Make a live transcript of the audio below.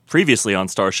Previously on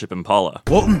Starship Impala.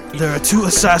 Walton, there are 2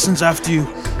 assassins after you.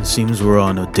 It seems we're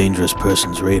on a dangerous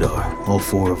person's radar, all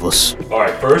 4 of us.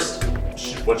 Alright, first,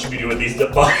 what should we do with these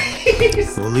dead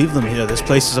bodies? We'll leave them here. This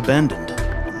place is abandoned.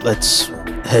 Let's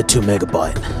head to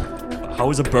Megabyte. How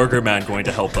is a Burger Man going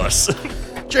to help us?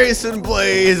 Jason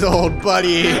Blaze, old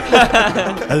buddy.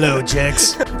 Hello,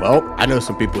 Jax. Well, I know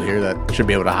some people here that should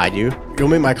be able to hide you. You'll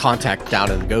meet my contact down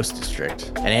in the Ghost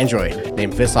District. An android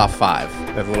named Vissoff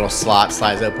 5. The little slot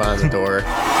slides open on the door,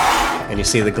 and you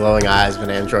see the glowing eyes of an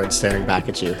android staring back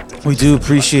at you. We do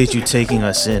appreciate you taking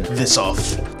us in.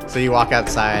 Vissoff. So you walk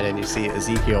outside and you see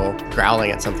Ezekiel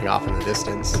growling at something off in the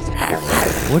distance.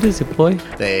 What is it, boy?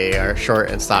 They are short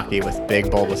and stocky with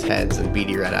big bulbous heads and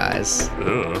beady red eyes.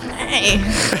 Ugh. Hey.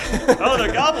 Oh,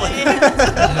 they're goblins!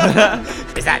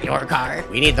 Is that your car?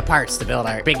 We need the parts to build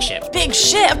our big ship. Big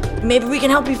ship? Maybe we can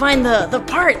help you find the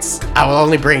parts. I will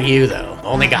only bring you, though.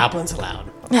 Only goblins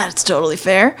allowed. That's totally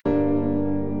fair.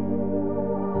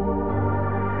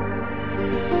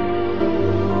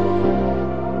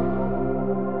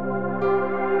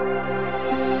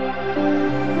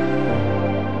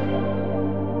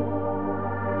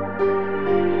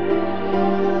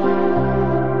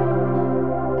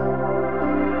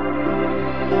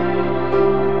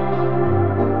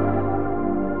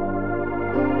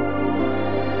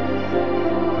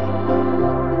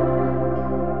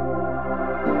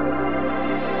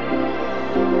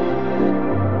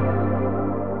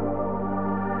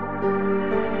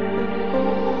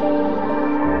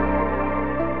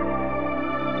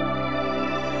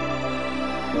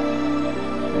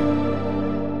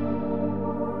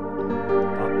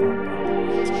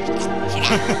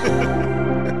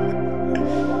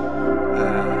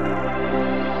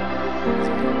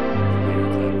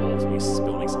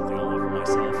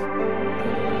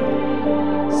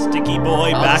 Sticky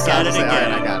boy, back at it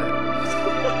again. Alright, I got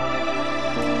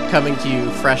it. Coming to you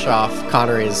fresh off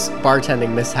Connery's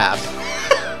bartending mishap.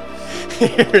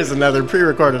 Here's another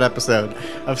pre-recorded episode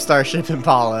of Starship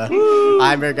Impala.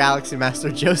 I'm your Galaxy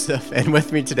Master Joseph, and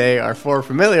with me today are 4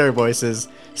 familiar voices,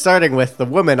 starting with the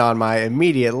woman on my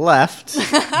immediate left.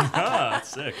 Ah, that's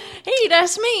sick. Hey,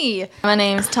 that's me. My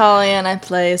name's Talia, and I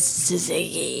play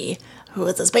Suzuki, who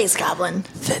is a space goblin.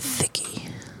 Thicky.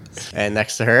 And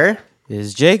next to her,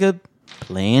 Is Jacob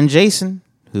playing Jason,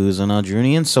 who's an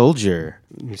Audrunian soldier.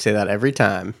 you say that every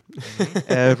time.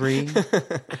 Every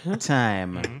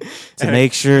time. To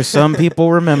make sure some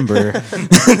people remember.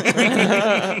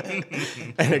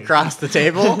 And across the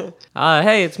table,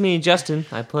 Hey, it's me, Justin.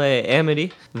 I play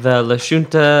Amity, the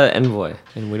Lashunta envoy.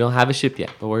 And we don't have a ship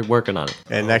yet, but we're working on it.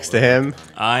 and next to him,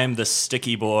 I'm the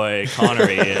sticky boy,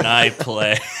 Connery, and I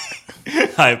play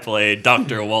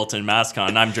Dr. Walton Mascon,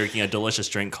 and I'm drinking a delicious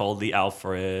drink called the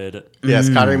Alfred. yes,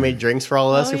 Connery made drinks for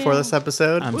all of us before this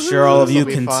episode. I'm sure all of you This'll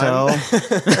be can fun.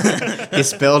 tell. He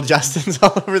spilled Justin's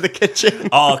all over the kitchen.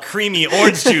 Oh, creamy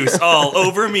orange juice all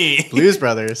over me. Blues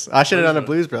Brothers. I should have done a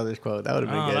Blues Brothers quote. That would have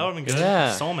been Oh, good. that would have been good.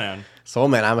 Yeah. Soul Man. Soul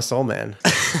Man, I'm a soul man.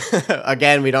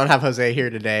 Again, we don't have Jose here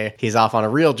today. He's off on a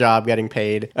real job getting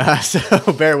paid.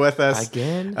 So bear with us.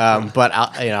 Again? But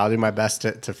I'll do my best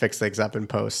to fix things up in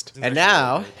post. And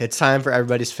now it's time for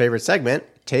everybody's favorite segment,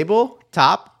 Table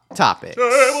Top Topics.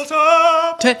 Table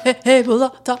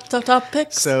top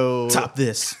topics. So Top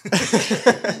this.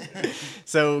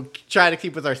 So try to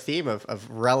keep with our theme of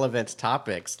relevant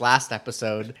topics. Last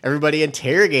episode, everybody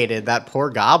interrogated that poor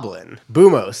goblin.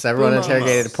 Boomos. Everyone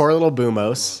interrogated poor little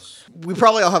Boomos. We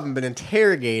probably all haven't been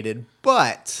interrogated,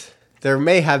 but there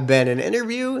may have been an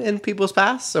interview in people's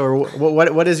past. Or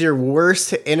what is your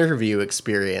worst interview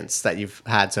experience that you've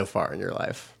had so far in your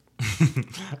life?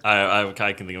 I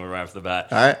can think of it right off the bat.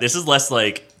 All right. This is less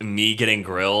like me getting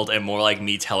grilled and more like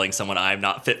me telling someone I'm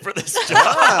not fit for this job.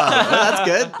 That's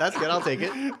good. That's good. I'll take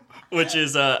it. Which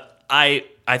is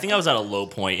I think I was at a low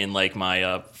point in like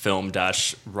my film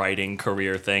writing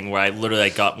career thing where I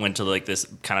literally went to like this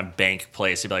kind of bank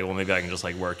place to be like, well, maybe I can just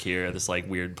like work here at this like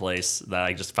weird place that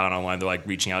I just found online. They're like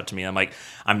reaching out to me. I'm like,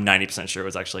 I'm 90% sure it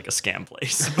was actually like a scam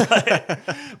place.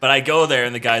 But I go there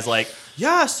and the guy's like,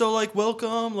 yeah, so like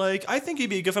welcome. Like I think you'd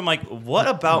be a good fit. I'm like, what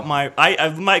about my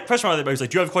question mark? He's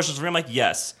like, do you have questions for me? I'm like,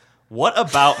 yes. What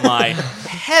about my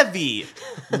heavy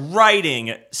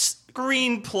writing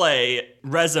screenplay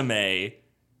resume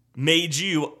made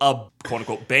you a quote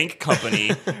unquote bank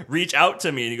company reach out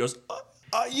to me? And he goes,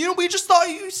 we just thought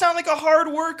you sound like a hard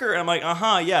worker. And I'm like,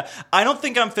 yeah. I don't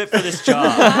think I'm fit for this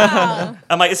job.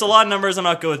 I'm like, it's a lot of numbers. I'm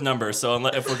not good with numbers. So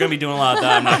if we're going to be doing a lot of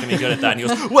that, I'm not going to be good at that. And he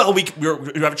goes, well, we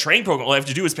have a training program. All I have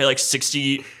to do is pay like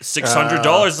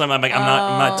 $600. I'm like, I'm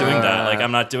not doing that. Like,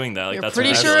 I'm not doing that. Like, You're that's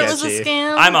pretty what sure it sketchy. was a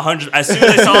scam? I'm 100. As soon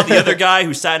as I saw the other guy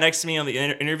who sat next to me on the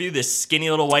interview, this skinny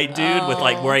little white dude with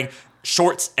like wearing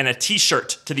shorts and a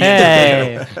t-shirt to the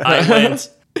interview, I went,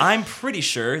 I'm pretty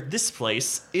sure this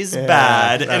place is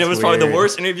bad. And it was probably the weird.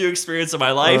 worst interview experience of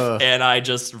my life. Ugh. And I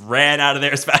just ran out of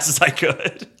there as fast as I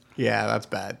could. Yeah, that's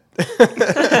bad.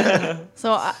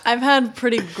 So I've had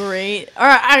pretty great, or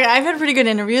I've had pretty good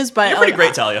interviews, but You're pretty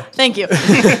great, Talia. Thank you.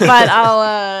 But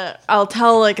I'll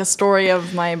tell like a story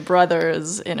of my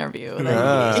brother's interview.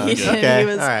 That he did. Okay, He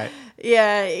was, all right.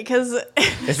 Yeah, because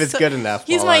If it's good enough,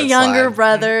 he's I'll my let it younger slide.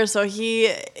 brother, so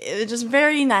he just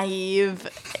very naive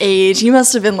age. He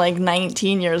must have been like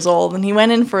 19 years old, and he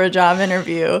went in for a job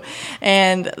interview,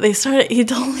 and he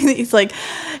told me,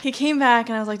 he came back,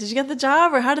 and I was like, did you get the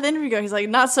job, or how did the interview go? He's like,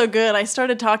 not so good. I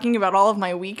started talking about all of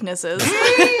my weaknesses. And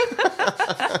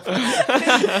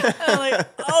I'm like,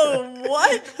 oh,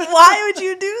 what? Why would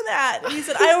you do that? And he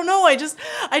said, I don't know. I just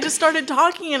started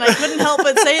talking, and I couldn't help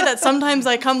but say that sometimes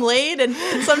I come late, and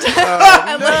sometimes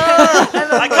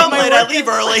I come late, I leave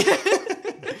early.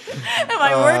 and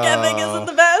my work ethic isn't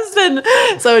the best.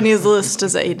 And so needless to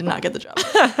say, he did not get the job.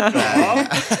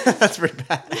 That's pretty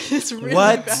bad. It's really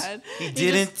What? bad. He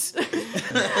didn't.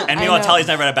 And meanwhile, know. Talia's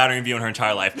never had a bad interview in her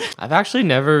entire life. I've actually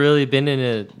never really been in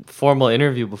a formal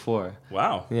interview before.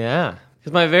 Wow. Yeah.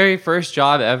 Because my very first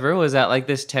job ever was at like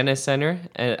this tennis center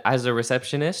as a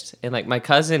receptionist. And like my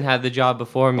cousin had the job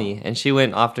before me and she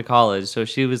went off to college. So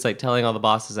she was like telling all the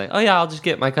bosses like, oh yeah, I'll just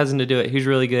get my cousin to do it. He's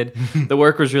really good. The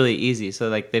work was really easy. So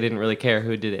like they didn't really care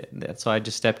who did it. So I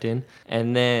just stepped in.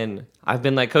 And then I've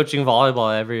been like coaching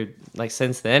volleyball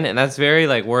since then. And that's very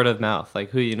like word of mouth.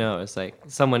 Like who you know. It's like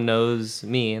someone knows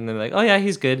me and they're like, oh yeah,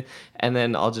 he's good. And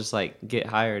then I'll just like get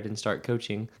hired and start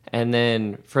coaching. And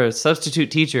then for a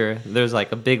substitute teacher, there's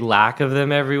like a big lack of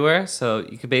them everywhere. So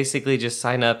you could basically just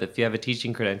sign up if you have a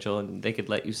teaching credential and they could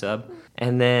let you sub.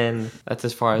 And then that's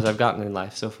as far as I've gotten in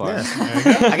life so far.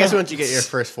 I guess once you get your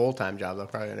first full-time job, they'll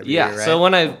probably interview Yeah, you, right? so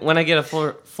when I get a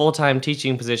full-time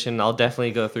teaching position, I'll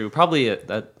definitely go through probably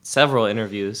several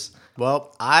interviews.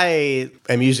 Well, I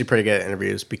am usually pretty good at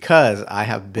interviews because I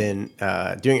have been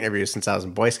doing interviews since I was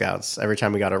in Boy Scouts. Every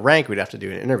time we got a rank, we'd have to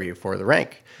do an interview for the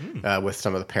rank with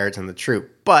some of the parents in the troop.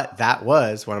 But that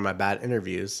was one of my bad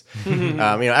interviews.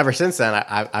 Ever since then,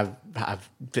 I've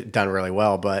done really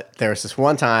well. But there was this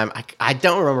one time, I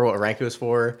don't remember what rank it was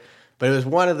for, but it was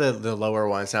one of the lower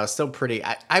ones. And I was still pretty.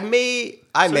 I may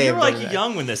So have you were been like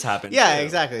young when this happened. Yeah, too.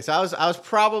 exactly. So I was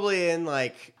probably in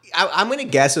like I'm gonna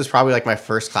guess it was probably like my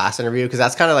first class interview because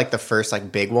that's kind of like the first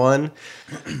like big one,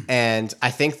 and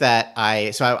I think that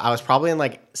I was probably in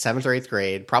like 7th or 8th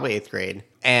grade, probably 8th grade,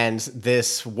 and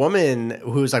this woman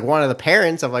who's like one of the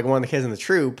parents of like one of the kids in the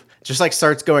troop just like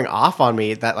starts going off on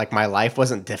me that like my life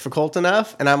wasn't difficult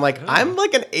enough, and I'm like I'm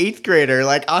like an 8th grader,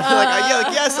 I'm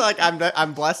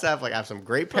blessed to have like I have some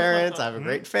great parents, I have a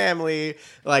great family,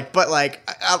 like but like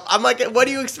I'm like what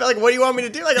do you expect? Like what do you want me to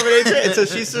do? Like I'm an 8th grade, and so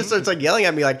she just starts like yelling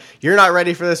at me like you're not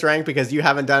ready for this rank because you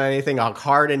haven't done anything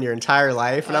hard in your entire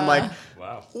life, and I'm like.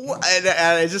 Wow. What?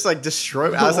 And it just like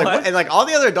destroyed. I was like, what? And like all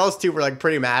the other adults too were like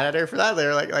pretty mad at her for that. They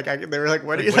were they were like,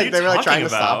 what are you what are like? you They were like trying talking to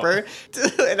stop her,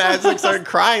 about? and I just like started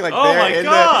crying like Oh there my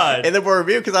God. in the board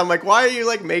review because I'm like, why are you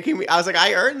like making me? I was like,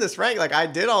 I earned this rank. Like I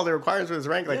did all the requirements for this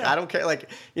rank. Like I don't care. Like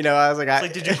I was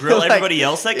like, Did you grill everybody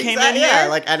else that came in Yeah, here?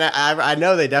 like and I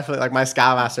know they definitely like my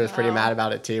scoutmaster was pretty mad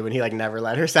about it too, and he like never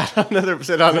let her sit on another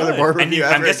board And review.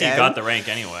 I'm ever guessing you again. got the rank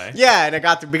anyway. Yeah, and I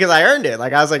got because I earned it.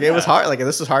 Like I was like, it was hard. Like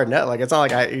this was hard enough. Like it's not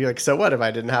like you're like, so what if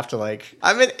I didn't have to like?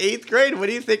 I'm in 8th grade. What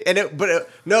do you think? And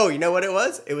no, you know what it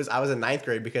was? I was in 9th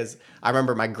grade because I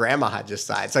remember my grandma had just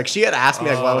died. So like she had asked me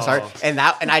like what was hard, and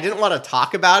I didn't want to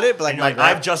talk about it, but like And you're my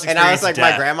like, I've just and I was like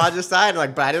experienced my grandma just died, and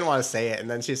like but I didn't want to say it, and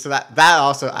then that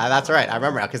also that's right. I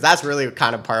remember now because that's really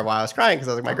kind of part of why I was crying because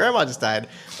I was like my grandma just died,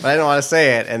 but I didn't want to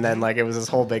say it, and then like it was this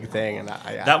whole big thing, and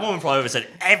That woman probably would have said,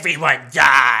 "Everyone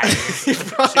dies." She's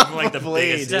like the Probably,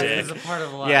 biggest dude. dick. It's a part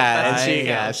of a lot. yeah, and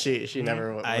I- she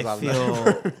never was I on feel-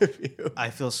 the review. I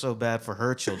feel so bad for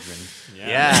her children.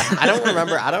 Yeah, I don't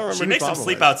remember. She whose makes them mom it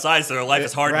sleep was. outside, so their life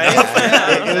is hard Right?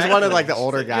 enough. It was one of like the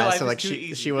older Your guys, life so is like too she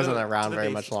easy. wasn't Go around to the very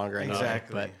base. much longer. Anyway.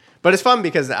 Exactly. But it's fun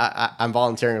because I'm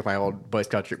volunteering with my old Boy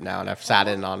Scout troop now, and I've sat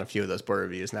in on a few of those board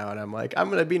reviews now, and I'm like,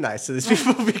 I'm gonna be nice to these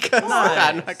people because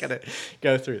I'm not gonna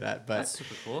go through that. But That's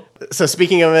super cool. so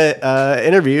speaking of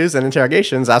interviews and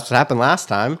interrogations, that's what happened last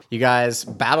time. You guys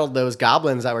battled those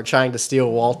goblins that were trying to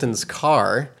steal Walton's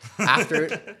car.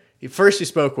 After first you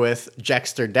spoke with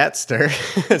Jexter Detster,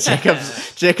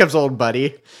 Jacob's old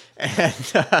buddy, and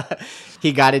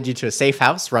he guided you to a safe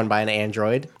house run by an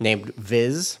android named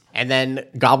Viz. And then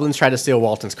goblins tried to steal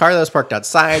Walton's car that was parked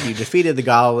outside. You defeated the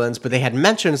goblins, but they had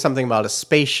mentioned something about a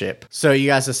spaceship. So you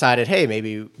guys decided, hey,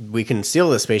 maybe we can steal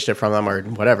the spaceship from them or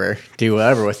whatever, do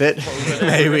whatever with it.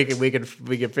 Maybe we could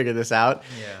figure this out.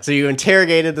 Yeah. So you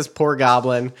interrogated this poor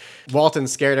goblin. Walton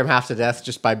scared him half to death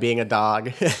just by being a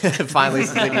dog. Finally,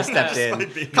 Suzuki stepped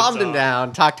in, calmed him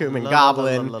down, talked to him in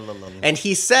Goblin, and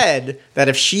he said that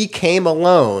if she came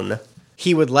alone,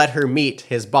 he would let her meet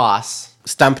his boss,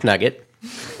 Stump Nugget.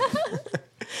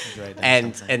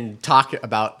 and talk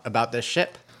about this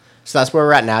ship. So that's where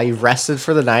we're at now. You've rested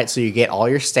for the night, so you get all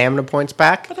your stamina points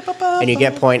back, and you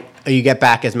get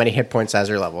back as many hit points as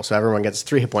your level. So everyone gets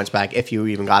 3 hit points back if you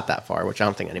even got that far, which I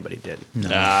don't think anybody did.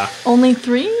 Nah. Only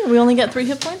 3? We only get 3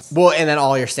 hit points? Well, and then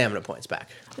all your stamina points back.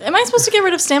 Am I supposed to get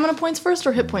rid of stamina points first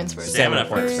or hit points first? Stamina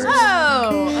points first.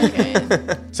 Oh,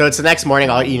 okay. So it's the next morning.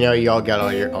 You all got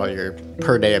all your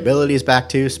per day abilities back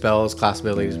too, spells, class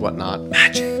abilities, whatnot.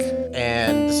 Magic.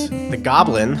 And the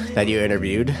goblin that you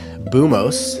interviewed,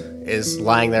 Boomos, is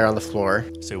lying there on the floor.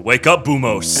 So wake up,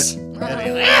 Boomos.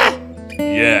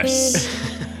 Yes.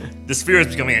 This fear is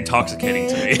becoming intoxicating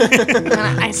to me.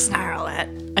 I snarl at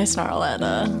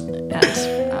the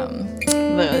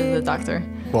doctor.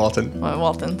 Walton.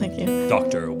 Walton, thank you.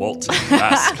 Dr. Walton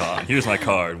Ascot. Here's my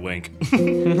card, wink.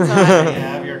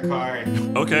 Have your card.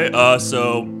 Okay,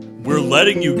 so we're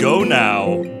letting you go now,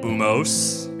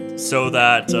 Boomos, so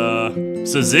that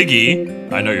Ziggy,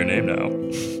 I know your name now,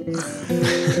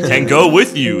 can go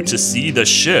with you to see the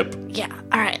ship. Yeah,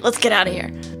 alright, let's get out of here.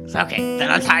 Okay,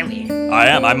 then untie me.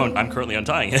 I'm currently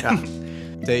untying him.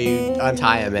 So you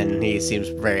untie him, and he seems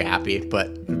very happy, but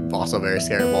also very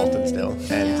scared of Walton still.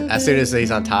 And as soon as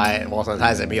Walton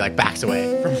unties him, he backs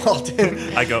away from Walton.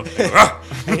 I go,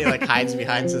 And he hides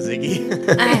behind Suzuki.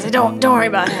 And I said, don't worry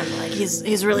about him.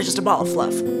 He's really just a ball of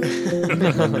fluff.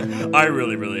 I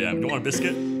really, really am. Do you want a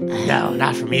biscuit? No,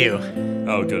 not from you.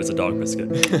 Oh, good, it's a dog biscuit.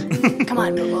 Come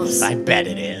on, Boomos. I bet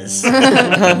it is.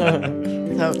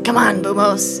 Come on,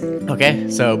 Boomos. Okay,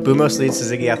 so Boomos leads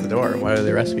Suzuki out the door. What do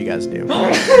the rest of you guys do?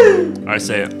 I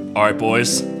say, all right,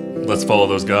 boys, let's follow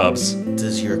those gobs.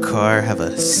 Does your car have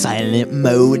a silent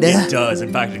mode? It does.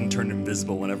 In fact, I can turn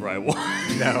invisible whenever I want.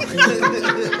 No.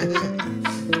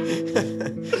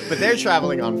 But they're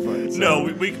traveling on foot. So. No,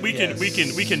 we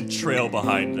can trail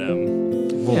behind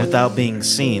them. Well, without being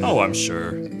seen. Oh, I'm sure.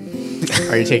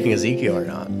 Are you taking Ezekiel or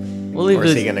not? We'll leave Or is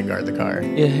he this. going to guard the car?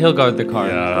 Yeah, he'll guard the car.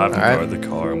 Yeah, I have to All right. guard the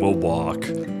car, and we'll walk.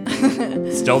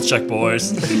 Stealth check,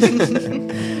 boys.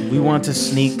 We want to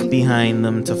sneak behind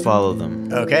them to follow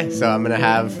them. Okay, so I'm going to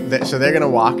have... so they're going to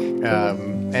walk,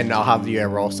 and I'll have you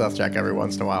roll stealth check every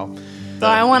once in a while. So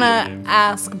I want to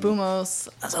ask Boomos.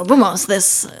 So Boomos,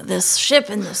 this ship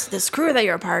and this crew that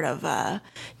you're a part of,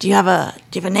 do you have a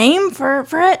name for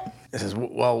it? He says,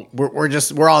 well,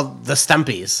 we're all the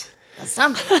Stumpies.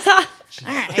 Something. All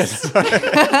right.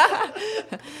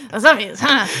 Something,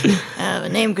 huh? The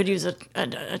name could use a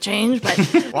change, but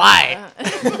Why? no,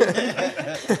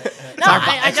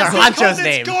 I It's our just honcho's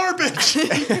name. Garbage.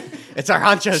 It's our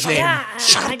honcho's name. yeah.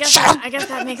 I guess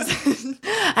that makes sense.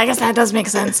 I guess that does make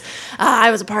sense.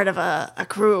 I was a part of a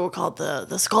crew called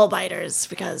the Skull Biters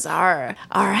because our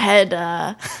head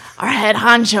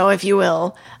honcho, if you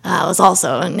will, was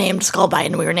also named Skullbite,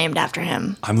 and we were named after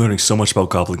him. I'm learning so much about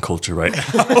goblin culture right now.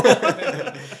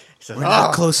 Says, We're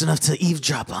not close enough to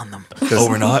eavesdrop on them. Oh,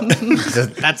 we're not?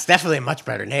 That's definitely a much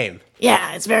better name.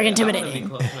 Yeah, it's very intimidating.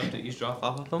 Close enough to eavesdrop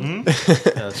off of them?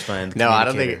 That's fine. No, I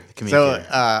don't think... So, Communicator.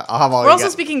 I'll have all We're you also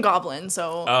guys... speaking Goblin,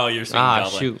 so Oh, you're speaking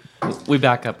goblin. Shoot. We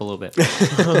back up a little bit.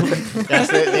 Yes,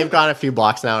 they've gone a few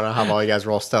blocks now, and I'll have all you guys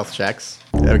roll stealth checks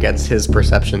against his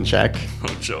perception check.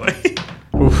 Oh, joy.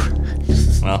 Oof.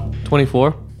 Well,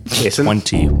 24. Jason?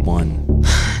 21.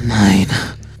 9.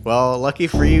 Well, lucky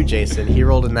for you, Jason, he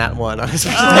rolled a nat 1 on his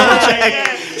perception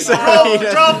check. So he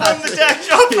does Drop not- from the deck,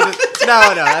 drop from the deck.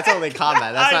 No, that's only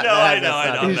combat. That's not, I know,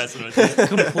 that's I'm not- messing with you.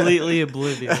 Completely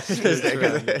oblivious.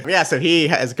 Yeah, so he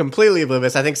is completely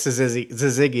oblivious. I think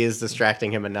Ziziggy is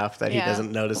distracting him enough that he Yeah.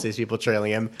 doesn't notice these people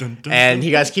trailing him. And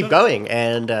you guys keep going,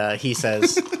 and he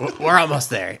says, We're almost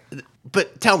there.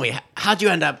 But tell me, how'd you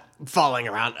end up following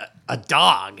around a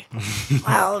dog?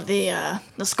 Well, the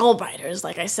Skullbiters,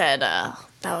 like I said, that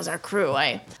was our crew.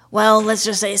 Let's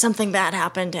just say something bad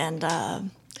happened, and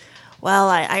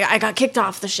I got kicked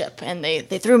off the ship, and they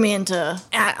threw me onto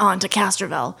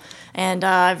Castrovel, and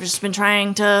I've just been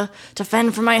trying to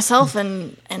fend for myself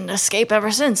and escape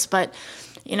ever since. But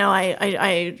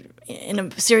I in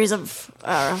a series of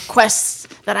quests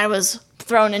that I was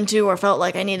thrown into or felt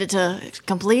like I needed to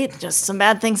complete, just some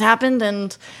bad things happened,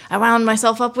 and I wound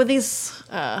myself up with these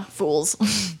fools.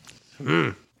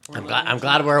 I'm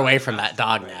glad we're away from that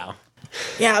dog now.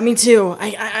 Yeah, me too.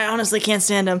 I honestly can't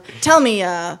stand him. Tell me,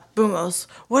 Boomos,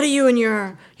 what do you and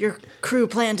your crew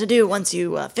plan to do once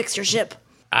you fix your ship?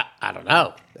 I don't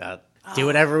know. Do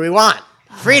whatever we want.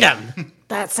 Freedom.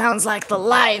 That sounds like the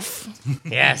life.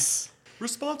 Yes.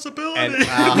 Responsibility. And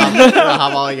how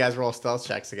about all you guys roll stealth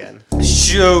checks again?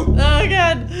 Shoot. Oh,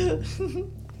 God.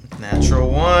 Natural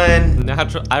 1.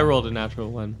 I rolled a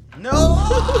natural 1. No.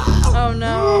 Oh,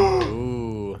 no.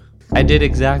 Ooh. I did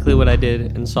exactly what I did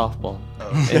in softball.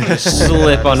 And just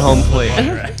slip on home plate.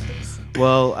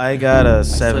 Well, I got a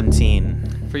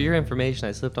 17. For your information,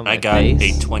 I slipped on my I got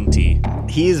face. a 20.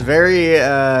 He's very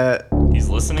He's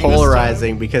listening.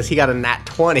 polarizing because he got a nat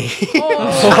 20.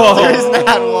 Oh. There's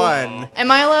nat 1. Am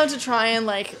I allowed to try and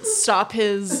stop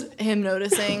him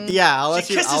noticing? Yeah, I'll let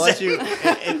you.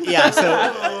 Yeah, so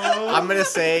I'm gonna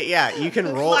say, you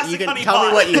can roll. Classic You can honey tell pot.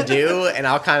 me what you do, and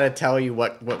I'll kind of tell you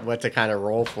what to kind of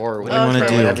roll for. What do you wanna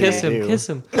do? whatever Kiss you him, do. kiss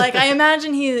him. I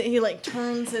imagine he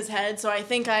turns his head, so I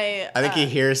think I think he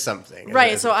hears something.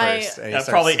 Right, at so I- first, and he That's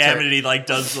starts probably to turn- Amity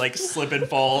does slip and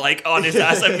fall on his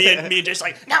ass, and me just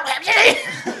no,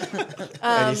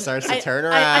 and he starts to turn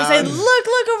around. I say,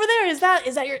 look over there. Is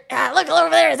that your? Look over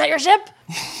there. Is that your ship?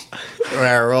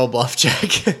 Roll bluff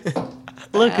check.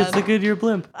 Look, it's the Goodyear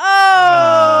blimp.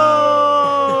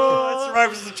 Oh,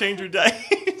 survivors to change your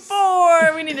dice.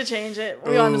 4. We need to change it.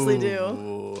 We honestly do.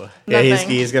 Ooh. Yeah, Nothing.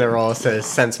 he's gonna roll to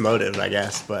sense motive, I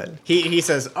guess. But he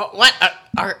says, "Oh, what?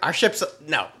 Our ship's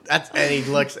no." And he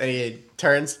looks and he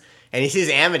turns and he sees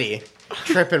Amity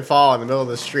trip and fall in the middle of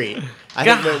the street. I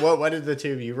think. What did the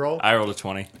two of you roll? I rolled a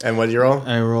 20. And what did you roll?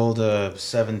 I rolled a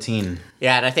 17.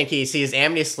 Yeah, and I think he sees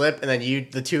Amity slip, and then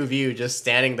the two of you just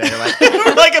standing there like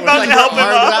We're about with, to help him your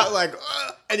arms up. out,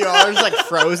 and your arms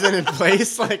frozen in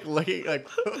place, looking like.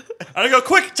 I'm gonna go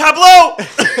quick tableau.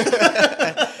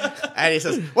 And he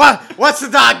says, What's the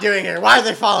dog doing here? Why are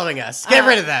they following us? Get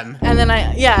rid of them." And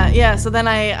then so then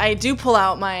I do pull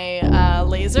out my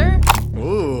laser,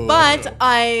 Ooh. but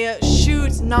I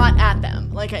shoot not at them.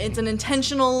 It's an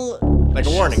intentional. Like a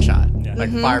warning shot.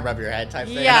 Fire above your head type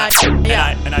thing. Yeah.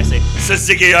 And I say,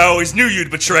 Saziki, I always knew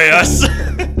you'd betray us.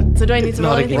 So do I need to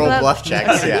roll anything for Roll that? bluff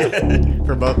checks, yeah.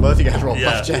 For both you guys roll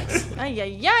bluff Yeah. checks. Ay.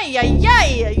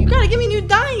 You gotta give me new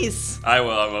dice. I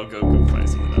will go find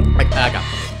some of them.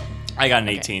 I got an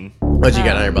 18. What'd you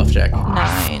get on your bluff check?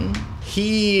 9.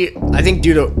 I think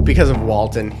because of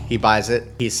Walton, he buys it.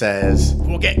 He says,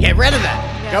 "Well, get rid of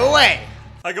that. Yeah. Go away."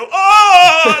 I go,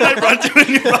 oh! And I run to a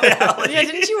nearby alley. Yeah,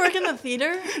 didn't you work in the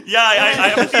theater? Yeah, I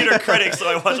am a theater critic, so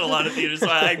I watch a lot of theater. So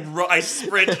I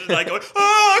sprint and I go,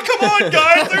 oh, come on,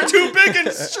 guys, they're too big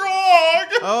and strong.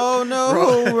 Oh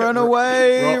no! Run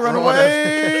away! Run roll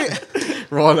away!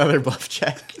 Roll another bluff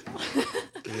check.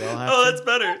 Oh, that's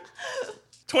better.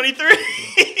 23.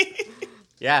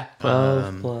 Yeah.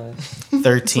 12 plus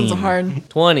 13. It's hard.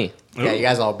 20. Yeah, you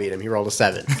guys all beat him. He rolled a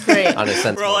 7 Great. on his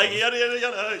sense. We're all like, yada, yada,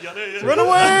 yada, yada, yada. Run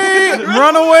away!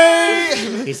 Run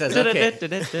away! He says, "Okay,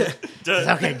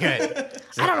 Da-da-da-da-da. okay, good.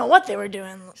 I don't know what they were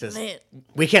doing. Says,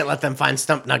 we can't let them find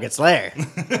Stump Nugget's lair."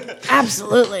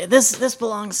 Absolutely. This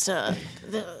belongs to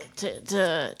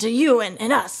you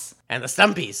and us. And the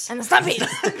Stumpies. And the Stumpies.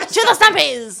 To the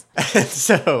Stumpies.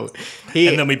 So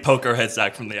And then we poke our heads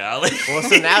back from the alley.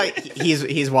 so now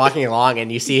he's walking along,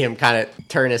 and you see him kind of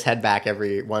turn his head back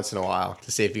every once in a while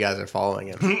to see if you guys are following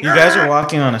him. You guys are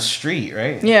walking on a street,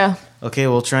 right? Yeah. Okay,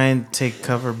 we'll try and take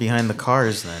cover behind the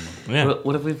cars then. Yeah.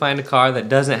 What if we find a car that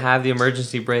doesn't have the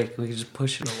emergency brake? We could just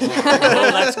push it along.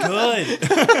 Oh, that's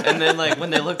good. And then, when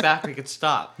they look back, we could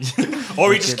stop. Or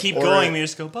we just keep going. We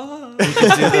just go, bye. We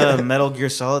could do the Metal Gear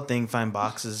Solid thing, find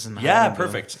boxes and hide Yeah, them.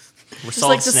 perfect. We're Just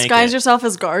solid snake disguise it. yourself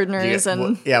as gardeners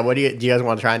and. What do you guys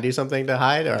want to try and do something to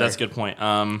hide? Or? That's a good point.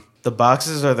 The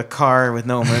boxes are the car with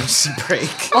no emergency brake.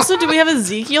 Also, do we have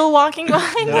Ezekiel walking by?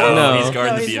 No, he's No.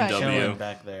 guarding No, the he's fine. BMW. Chilling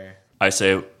back there. I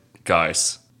say,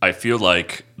 guys, I feel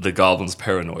like the goblin's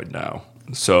paranoid now.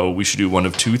 So we should do one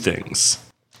of two things.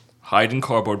 Hide in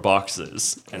cardboard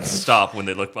boxes and stop when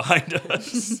they look behind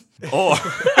us. Or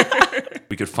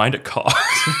we could find a car.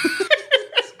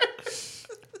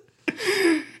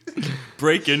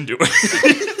 break into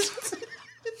it.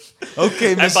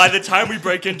 Okay, And by the time we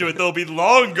break into it, they'll be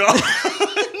long gone.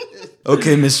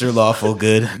 Okay, Mr. Lawful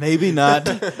Good. Maybe not.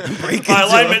 Break My into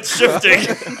alignment's shifting.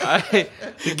 All right,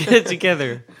 get it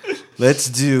together. Let's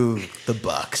do the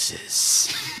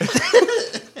boxes.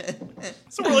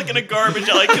 So we're like in a garbage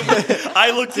alley.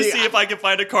 I look to see if I can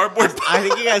find a cardboard box. I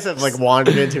think you guys have like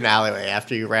wandered into an alleyway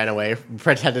after you ran away,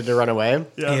 pretended to run away.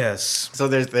 Yeah. Yes. So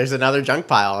there's another junk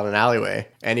pile in an alleyway,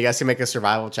 and you guys can make a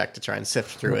survival check to try and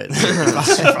sift through it.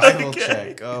 Survival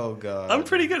check. Oh, God. I'm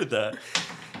pretty good at that.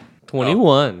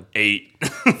 21. 8.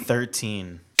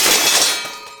 13.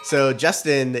 So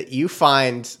Justin, you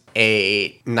find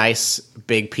a nice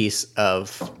big piece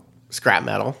of scrap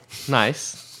metal.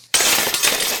 Nice.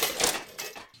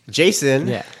 Jason,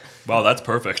 Yeah. Wow, that's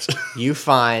perfect. you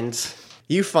find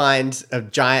a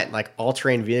giant like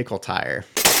all-terrain vehicle tire.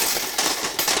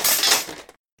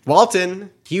 Walton,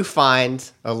 you find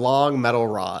a long metal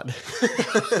rod.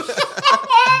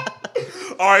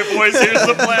 All right, boys, here's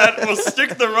the plan. We'll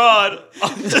stick the rod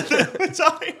onto the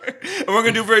tire. And we're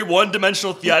going to do a very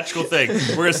one-dimensional theatrical thing.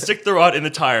 We're going to stick the rod in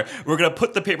the tire. We're going to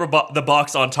put the the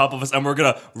box on top of us, and we're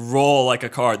going to roll like a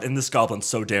car. And this goblin's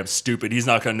so damn stupid. He's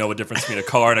not going to know the difference between a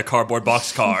car and a cardboard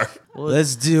box car.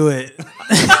 Let's do it.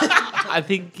 I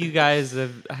think you guys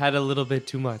have had a little bit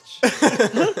too much.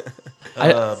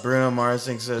 Bruno Mars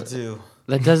thinks so, too.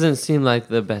 That doesn't seem like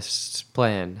the best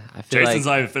plan. I feel Jason's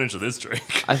like not even finished with his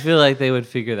drink. I feel like they would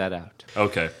figure that out.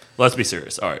 Okay, let's be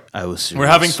serious. All right. I was serious. We're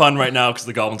having fun right now because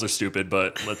the goblins are stupid,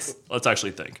 but let's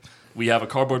actually think. We have a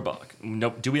cardboard box.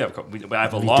 No, do we have a we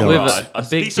have a long don't. We rod, have a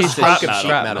big piece of piece of scrap sheet metal,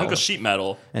 metal. a hunk of sheet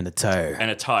metal, And a tire.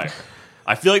 and a tire.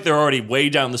 I feel like they're already way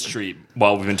down the street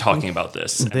while we've been talking about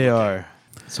this. They are.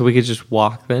 So we could just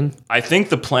walk then? I think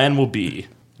the plan will be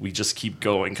we just keep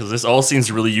going because this all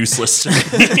seems really useless to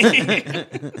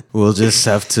me. We'll just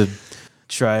have to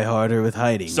try harder with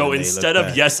hiding. So when they instead look of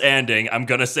back. yes-anding, I'm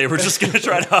going to say we're just going to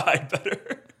try to hide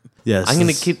better. Yes. I'm going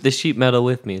to this- keep the sheet metal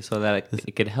with me so that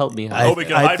it could help me I- hide. Oh, we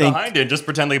can I hide think- behind it and just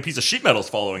pretend like a piece of sheet metal's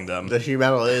following them. The sheet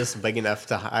metal is big enough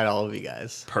to hide all of you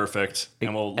guys. Perfect.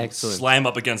 And we'll Excellent. slam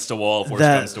up against a wall if worse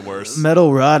That comes to worse.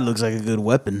 metal rod looks like a good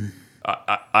weapon.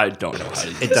 I don't know how to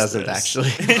use It doesn't this.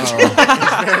 actually.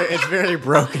 It's very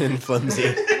broken and flimsy.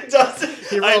 It doesn't.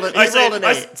 He rolled an 8.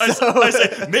 I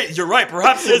say, mate, you're right.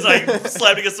 Perhaps it is like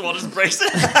slammed against the wall, just breaks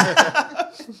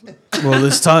it. Well,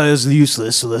 this tire is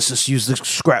useless, so let's just use the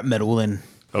scrap metal and.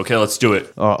 Okay, let's do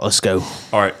it. All right, let's go.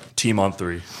 All right, team on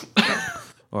 3.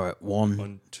 All right,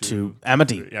 one, two, two.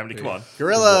 Amity. Amity, come on.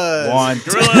 Gorillas. One,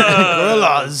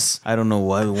 gorillas. I don't know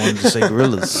why we wanted to say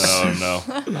gorillas. Oh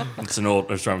no, it's an old.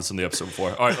 I was trying from the episode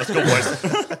before. All right, let's go, boys.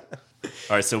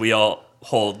 All right, so we all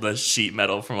hold the sheet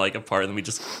metal from like apart, and then we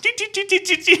just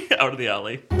out of the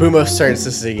alley. Boomos turns to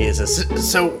Ziggy and says,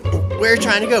 "So, where are you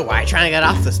trying to go? Why are you trying to get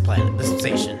off this planet, this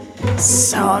station?"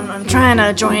 So I'm trying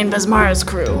to join Besmara's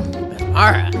crew.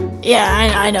 Alright.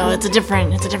 Yeah, I know it's a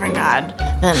different god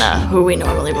than who we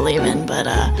normally believe in, but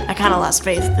I kind of lost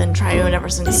faith in Triune ever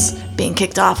since being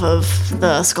kicked off of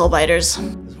the Skullbiters.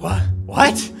 What?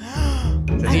 What?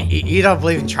 You don't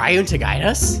believe in Triune to guide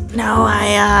us? No,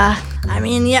 I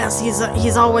mean, yes,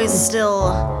 he's always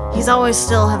still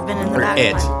have been in the Or back.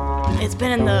 it. Of my, it's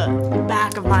been in the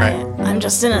back of my. Right. I'm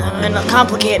just in a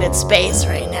complicated space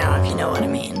right now, if you know what I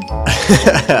mean.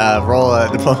 Roll a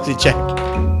diplomacy check.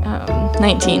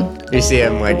 19. You see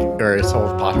him or his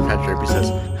whole posture kind of droop. He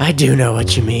says, "I do know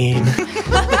what you mean."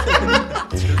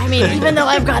 I mean, even though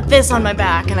I've got this on my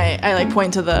back, and I like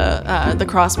point to the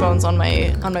crossbones on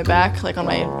my back, like on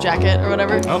my jacket or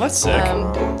whatever. Oh, that's sick.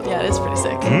 Yeah, it is pretty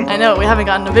sick. I know we haven't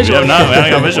gotten a visual. we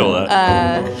haven't got a visual of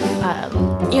that.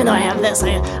 Even though I have this,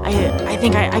 I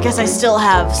think I guess I still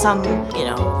have some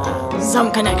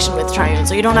some connection with Triune,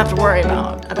 so you don't have to worry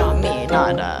about me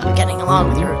not getting along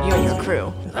with you and your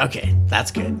crew. Okay,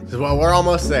 that's good. Well, we're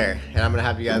almost there, and I'm gonna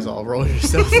have you guys all roll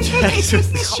yourself checks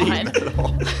with the sheet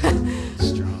metal.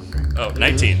 Oh,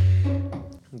 19.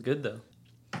 Good though.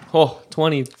 Oh,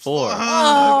 24.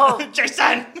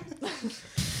 Jason!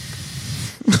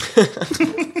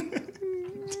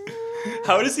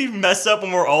 How does he mess up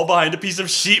when we're all behind a piece of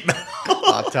sheet metal?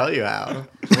 I'll tell you how.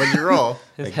 What'd you roll?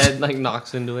 His head like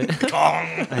knocks into it.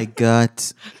 I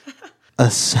got a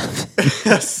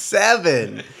 7.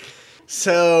 7.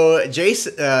 So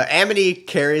Amity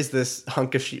carries this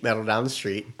hunk of sheet metal down the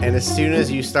street, and as soon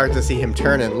as you start to see him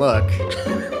turn and look,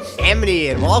 Amity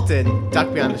and Walton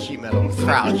duck behind the sheet metal and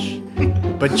crouch.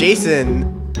 But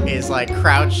Jason is like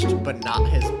crouched, but not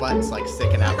his butt's like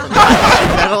sticking out from the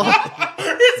sheet metal.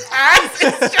 His ass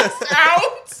is just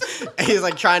out! And he's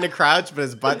like trying to crouch, but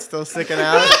his butt's still sticking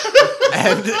out.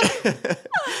 And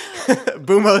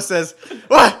Bumo says,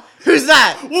 "What? Who's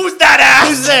that? Who's that ass?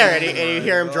 Who's there?" And you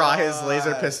hear him draw his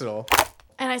laser pistol.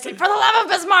 And I say, for the love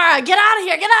of Bismara, get out of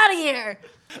here, get out of here.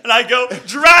 And I go,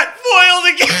 drat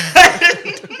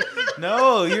foiled again.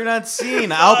 No, you're not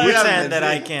seen. I'll haven't pretend been that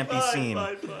I seen. can't be seen.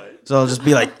 Fine. So I'll just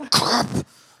be like, crap.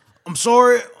 I'm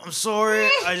sorry.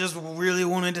 I just really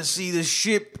wanted to see the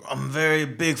ship. I'm a very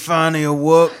big fan of your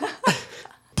work.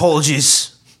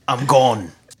 Apologies. I'm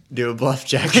gone. Do a bluff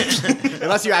check.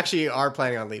 Unless you actually are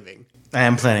planning on leaving. I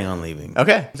am planning on leaving.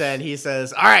 Okay. Then he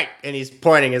says, "All right," and he's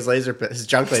pointing his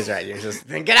junk laser at you. He says,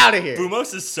 "Then get out of here."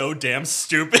 Bumos is so damn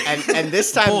stupid. And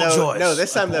this time though,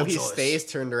 Apologize. he Apologize. stays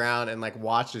turned around and like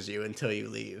watches you until you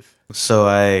leave. So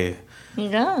I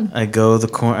You're gone. go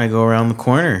around the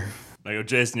corner. I go,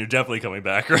 Jason, you're definitely coming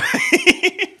back,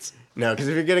 right? No, because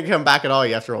if you're gonna come back at all,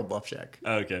 you have to roll a bluff check.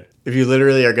 Okay. If you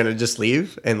literally are gonna just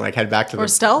leave and like head back to Or the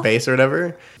stealth? base or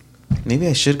whatever, Maybe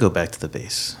I should go back to the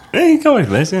base Hey, you come back,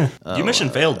 base, yeah. Your mission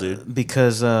failed, dude.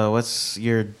 because what's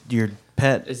your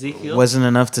pet Ezekiel? wasn't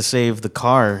enough to save the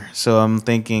car. So I'm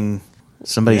thinking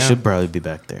somebody Yeah. should probably be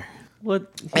back there. What?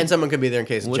 and someone could be there in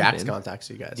case Would've Jax been. contacts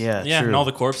you guys. Yeah, Yeah, true. and all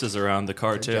the corpses around the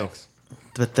car, too. Jax.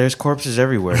 But there's corpses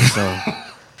everywhere.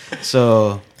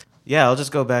 So yeah, I'll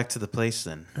just go back to the place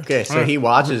then. Okay, so he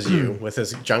watches you with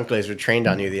his junk laser trained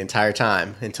on you the entire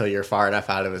time until you're far enough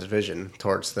out of his vision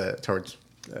towards the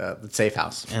safe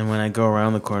house. And when I go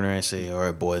around the corner, I say, "All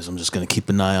right, boys, I'm just gonna keep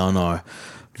an eye on our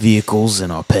vehicles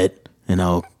and our pet, and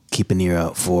I'll keep an ear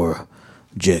out for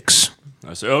Jix."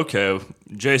 I say, okay,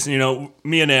 Jason, you know,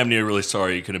 me and Amni are really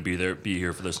sorry you couldn't be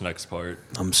here for this next part.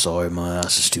 I'm sorry, my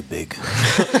ass is too big.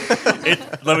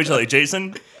 Let me tell you,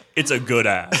 Jason, it's a good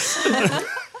ass.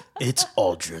 It's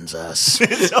Aldrin's ass.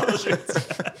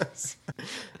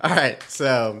 All right,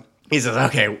 so he says,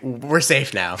 "Okay, we're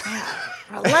safe now."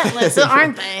 Relentless,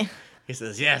 aren't they? He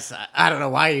says, "Yes, I don't know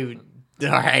why you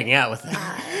are hanging out with them,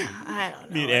 I don't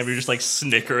know. Me and Amni are just like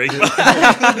snickering.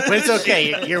 but it's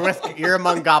okay. You're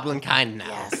among goblin kind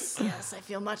now." Yes, I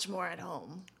feel much more at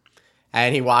home.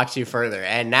 And he walks you further,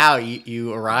 and now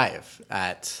you arrive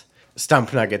at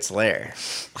Stump Nugget's lair,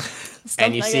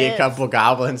 and you see a couple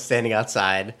goblins standing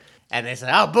outside, and they say,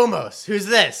 "Oh, Boomos, who's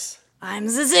this?" I'm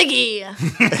Ziggy.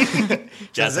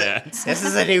 Just This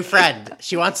is a new friend.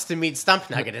 She wants to meet Stump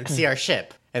Nugget and see our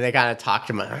ship. And they kind of talk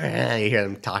to him. You hear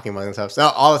them talking among themselves. So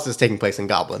all this is taking place in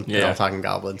Goblin. They're Yeah. all talking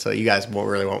Goblin, so you guys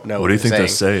won't know. What do you think they're they're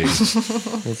saying?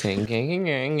 It's saying,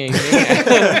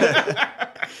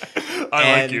 I like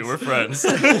And- you. We're friends.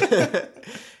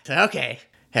 So, okay.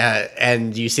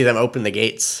 And you see them open the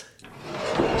gates.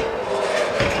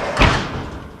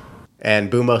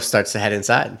 And Boomos starts to head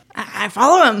inside. I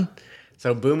follow him.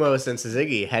 So Boomos and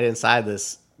Suzuki head inside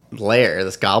this lair,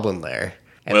 this goblin lair.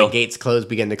 And Well- the gates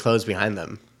begin to close behind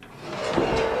them.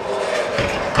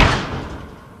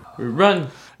 Run.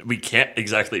 We can't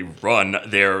exactly run.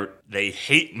 They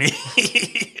hate me.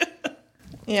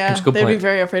 Yeah, a good they'd be point.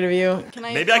 very afraid of you. Can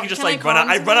I? Maybe I can just like run calm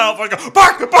out. I to run them? out. I go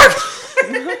bark, bark.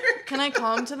 Can I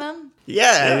calm to them?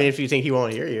 Yeah, I mean, if you think he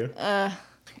won't hear you.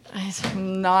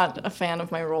 I'm not a fan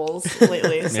of my roles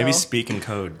lately. Maybe so speak in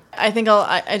code. I think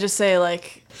I just say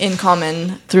like in common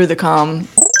through the comm.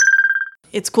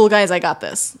 It's cool, guys. I got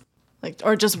this. Like,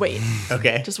 or just wait.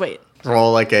 Okay. Just wait.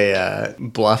 Roll like a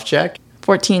bluff check.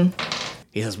 14.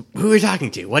 He says, "Who are you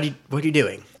talking to? What are you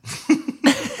doing?"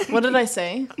 What did I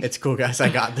say? It's cool, guys. I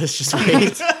got this. Just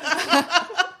wait.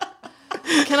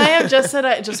 Can I have just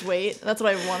said just wait? That's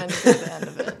what I wanted to do at the end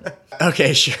of it.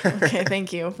 Okay, sure. Okay,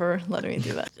 thank you for letting me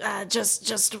do that.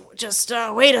 Just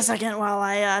wait a second while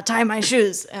I tie my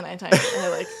shoes. And I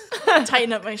like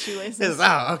tighten up my He shoelaces. says,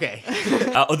 "Oh, okay."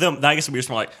 Then I guess we're just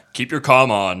more like keep your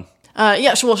comm on.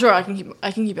 Yeah, sure. I can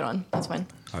keep it on. That's fine.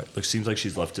 All right. Look, seems like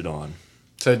she's left it on.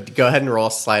 So go ahead and roll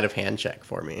a sleight of hand check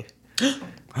for me.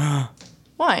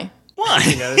 Why?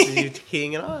 He notices you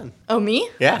keying it on. Oh, me?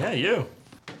 Yeah, you.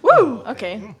 Woo.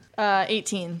 Okay.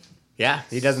 18. Yeah,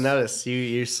 he doesn't notice.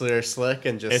 You are slick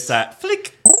and just It's that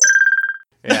flick.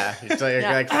 yeah. So you're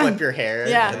Yeah. like flip your hair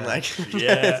Yeah. and like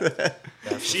Yeah.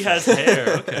 She has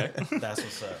hair. Okay. That's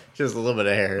what's up. just a little bit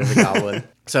of hair as a goblin.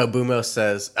 So Boomos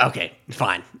says, "Okay,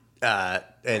 fine."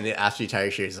 And after you tie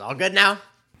your shoes, all good now.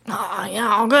 Oh, yeah,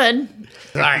 all good.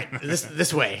 All right,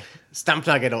 this way. Stump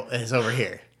Nugget is over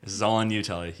here. This is all on you,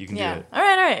 Tully. You can Yeah. do it. All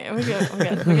right. We're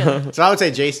good. So I would say,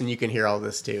 Jason, you can hear all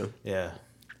this too, Yeah.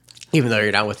 even though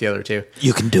you're down with the other two.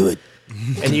 You can do it.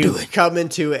 And you come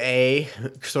into a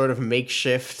sort of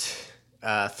makeshift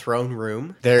throne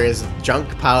room. There is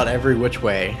junk piled every which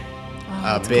way.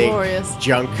 A big glorious.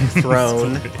 junk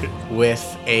throne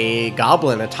with a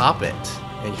goblin atop it.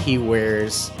 and he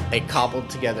wears a cobbled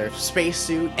together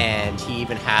spacesuit, and he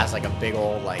even has like a big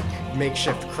old like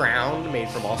makeshift crown made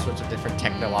from all sorts of different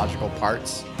technological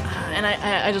parts. And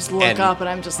I just look And- up, and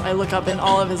I look up in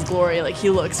all of his glory. Like, he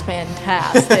looks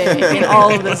fantastic in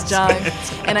all of this junk.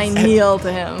 And I kneel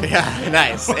to him. Yeah,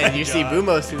 nice. And you see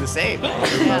Bumos do the same.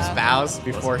 Bumos bows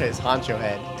before his honcho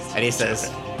head, and he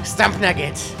says, "Stump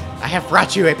Nugget, I have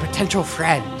brought you a potential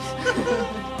friend."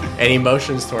 And he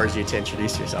motions towards you to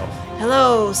introduce yourself.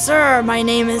 Hello, sir. My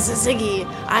name is Ziggy.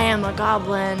 I am a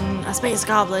goblin, a space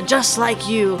goblin, just like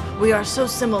you. We are so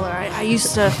similar.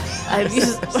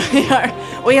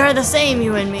 We are the same,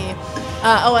 you and me.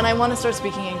 And I want to start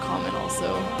speaking in common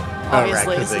also,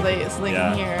 obviously, 'cause so they Yeah.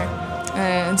 can hear.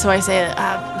 And so I say,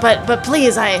 but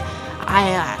please, I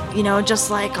just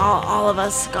like all of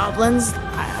us goblins,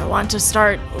 I want to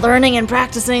start learning and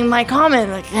practicing my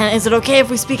common. Like, is it okay if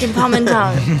we speak in common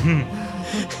tongue?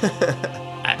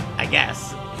 I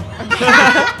guess.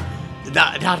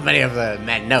 Not many of the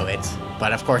men know it,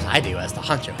 but of course I do as the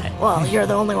honcho head. Well, you're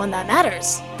the only one that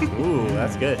matters. Ooh,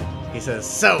 that's good. He says,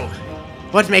 "So,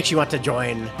 what makes you want to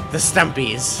join the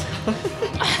Stumpies?"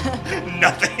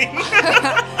 Nothing.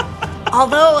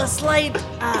 Although a slight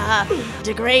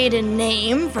degrade in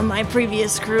name from my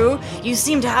previous crew, you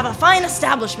seem to have a fine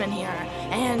establishment here.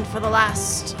 And for the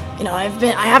last,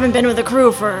 I haven't been with the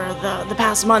crew for the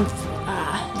past month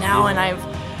now, and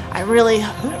I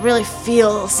really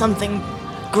feel something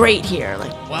great here.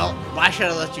 Like, Well, why should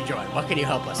I let you join? What can you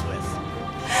help us with?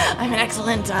 I'm an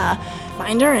excellent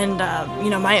finder, and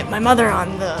my mother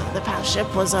on the past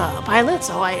ship was a pilot,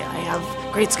 so I have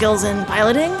great skills in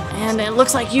piloting. And it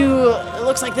looks like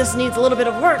this needs a little bit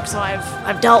of work, so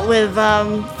I've dealt with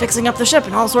fixing up the ship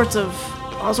and all sorts of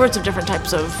different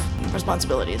types of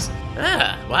responsibilities.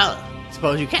 Ah, well,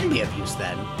 suppose you can be of use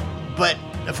then. But,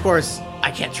 of course,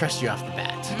 I can't trust you off the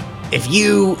bat. If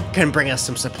you can bring us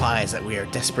some supplies that we are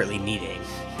desperately needing.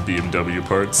 BMW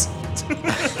parts.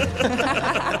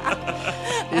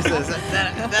 He says,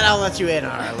 then I'll let you in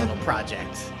on our little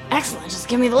project. Excellent, just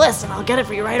give me the list and I'll get it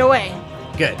for you right away.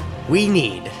 Good. We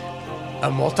need a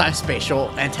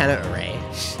multi-spatial antenna array,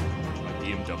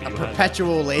 BMW a hat.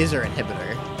 perpetual laser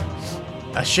inhibitor,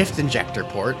 a shift injector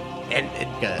port, and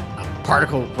a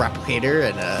particle replicator,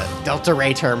 and a delta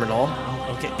ray terminal.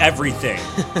 Okay, everything.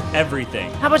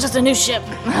 Everything. How about just a new ship?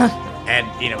 And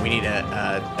we need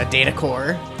a data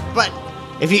core. But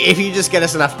if you just get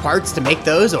us enough parts to make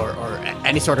those, or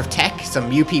any sort of tech, some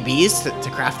UPBs to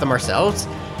craft them ourselves,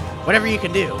 whatever you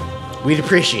can do, we'd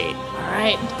appreciate. All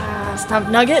right, Stump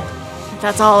Nugget. If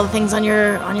that's all the things on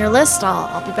your list,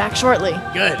 I'll be back shortly.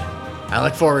 Good. I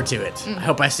look forward to it. I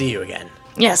hope I see you again.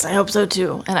 Yes, I hope so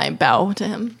too. And I bow to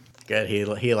him. Good.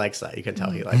 He likes that. You can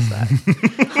tell he likes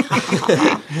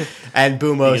that. And He gets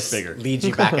Bumos bigger. leads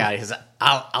you back out. He says,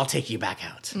 "I'll take you back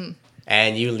out."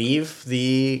 And you leave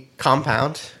the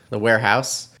compound, the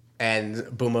warehouse, and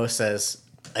Bumos says,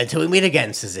 "Until we meet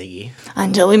again, Ziggy."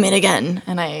 Until we meet again.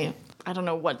 And I don't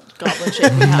know what goblin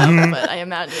shape we have, but I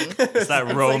imagine. It's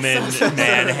that Roman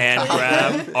man hand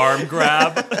grab, arm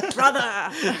grab.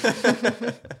 Brother!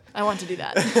 I want to do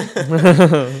that.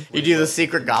 You do the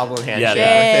secret goblin handshake.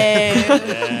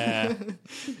 Yeah.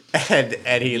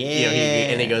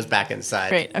 Yay! And he goes back inside.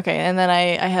 Great. Okay, and then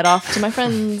I head off to my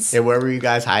friends. Yeah, where were you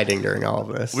guys hiding during all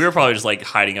of this? We were probably just like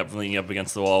hiding up, leaning up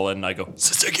against the wall, and I go,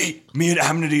 "Suzuki, me and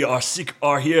Amity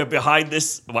are here behind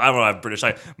this." Well, I don't know, I'm British.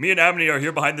 Me and Amity are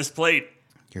here behind this plate.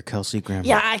 Your Kelsey Grammer.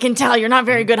 Yeah, I can tell you're not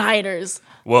very good hiders.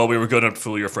 Well, we were going to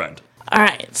fool your friend. All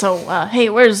right, so hey,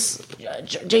 where's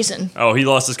Jason? Oh, he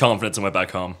lost his confidence and went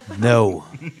back home. No,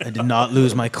 I did not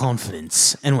lose my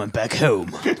confidence and went back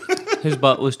home. His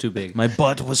butt was too big. My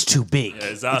butt was too big.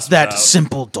 his ass It's that was out.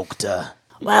 simple, Doctor.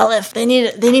 Well, if they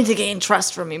need to gain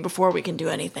trust from me before we can do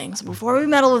anything. So before we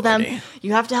meddle with them,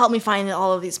 you have to help me find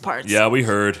all of these parts. Yeah, we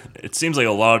heard. It seems like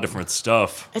a lot of different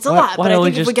stuff. It's a lot, Why but I don't we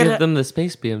think if just we get give it, them the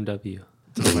space BMW?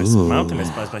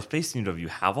 My space team, do you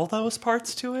have all those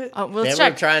parts to it? we'll They were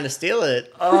check. trying to steal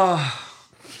it.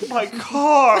 My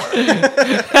car!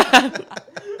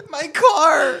 My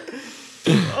car!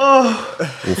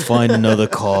 We'll find another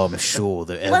car, I'm sure.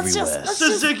 They're Let's everywhere. just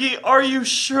Suzuki, are you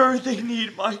sure they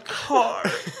need my car?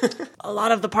 a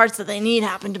lot of the parts that they need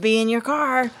happen to be in your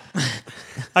car.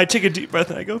 I take a deep breath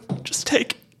and I go, just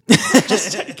take.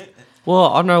 Well,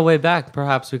 on our way back,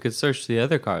 perhaps we could search the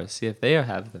other cars, see if they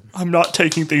have them. I'm not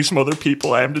taking things from other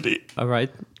people, I am to deep. All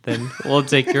right, then we'll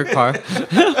take your car.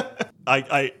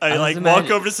 I like was walk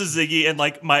imagine- over to Suzuki and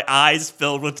like my eyes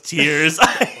filled with tears. I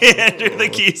hand her the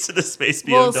keys to the space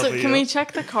BMW. Well, so can we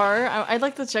check the car? I'd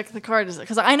like to check the car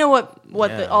because I know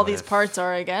what all these parts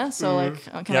are, I guess. So like,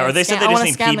 can Yeah, I or they said scan- they I just wanna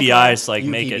need scan the car. PBIs to like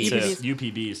make it UPBs. to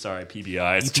UPB. Sorry,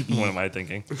 PBIs. What am I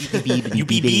thinking?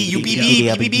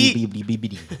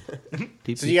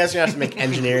 So you guys are gonna have to make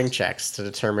engineering checks to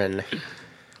determine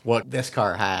what this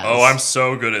car has. Oh, I'm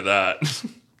so good at that.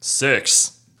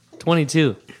 6.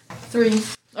 22. 3.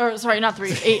 Or sorry, not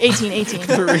 3. 18. 18.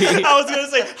 I was gonna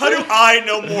say, how do I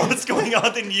know more what's going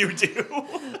on than you do?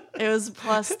 It was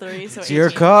plus 3, so It's your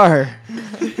 18. car.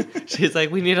 She's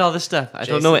like, we need all this stuff. I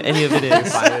don't know what any of it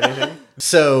is. Find anything?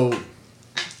 So,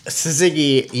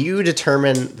 Suzuki, you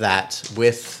determine that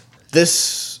with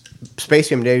this Space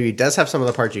BMW does have some of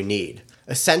the parts you need.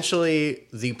 Essentially,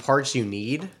 the parts you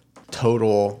need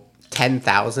total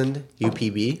 10,000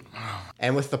 UPB.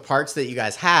 And with the parts that you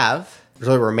guys have,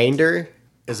 the remainder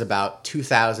is about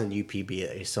 2,000 UPB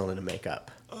that you still need to make up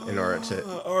in order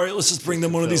to. All right, let's just bring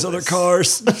them one of these Fill other this.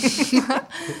 cars.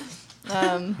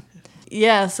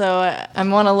 Yeah, so I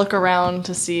want to look around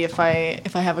to see if I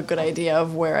have a good idea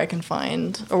of where I can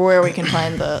find or where we can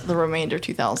find the remainder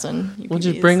 2,000. We'll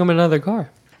just bring them another car.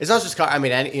 It's not just car. I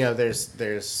mean,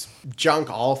 there's junk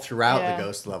all throughout Yeah. the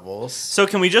ghost levels. So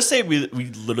can we just say we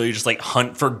literally just like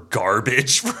hunt for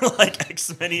garbage for like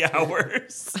X many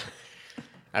hours?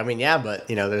 I mean, yeah, but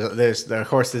there's of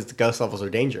course the ghost levels are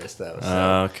dangerous though.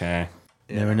 So. Okay.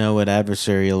 Never know what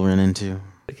adversary you'll run into.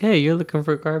 Like, hey, you're looking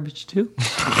for garbage too?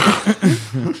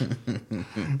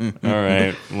 All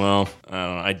right. Well, I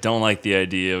don't know. I don't like the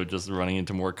idea of just running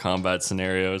into more combat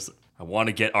scenarios. I want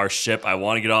to get our ship. I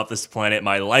want to get off this planet.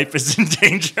 My life is in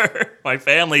danger. My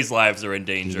family's lives are in You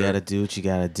danger. gotta do what you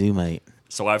gotta do, mate.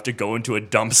 So I have to go into a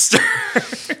dumpster.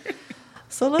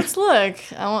 So let's look.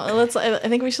 I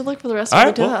think we should look for the rest All of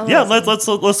right. the Well, yeah. Let's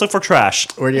look for trash.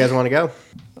 Where do you guys want to go?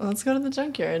 Let's go to the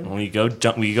junkyard. We go.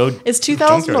 We go. Is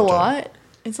 2,000 a junkyard lot?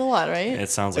 It's a lot, right? It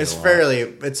sounds like It's a lot. fairly.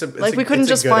 It's like we couldn't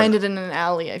just find it in an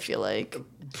alley. I feel like.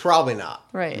 Probably not.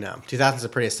 Right. No, 2,000 is a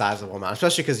pretty sizable amount,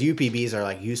 especially because UPBs are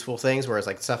like useful things, whereas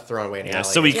like stuff thrown away in the Yeah, alley.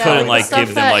 so we Yeah, couldn't the like stuff give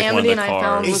them that like one of Amity the and I found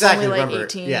cars. was Exactly. only, like, Remember?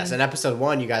 18. Yes. In episode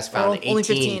 1, you guys found only 18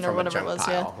 15 or from a whatever it junk was,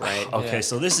 pile, yeah. right? Okay,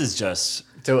 so this is just.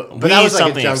 So, We but that need was like a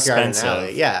something junkyard in an expensive.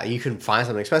 alley. Yeah, you can find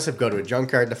something expensive, go to a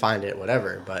junkyard to find it,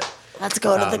 whatever. But Let's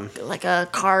go to like a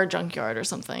car junkyard or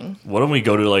something. Why don't we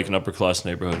go to like an upper class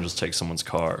neighborhood and just take someone's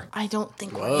car? I don't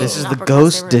think Whoa. we're This in is an the upper class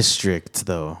ghost neighborhood. district,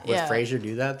 though. would Yeah. Frasier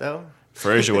do that though?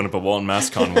 Fraser wouldn't, but Walton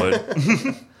Mascon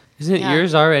would. Isn't Yeah.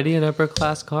 yours already an upper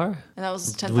class car? And that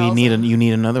was 10,000. You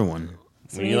need another one.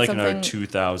 We need like another something-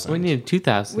 2,000. We need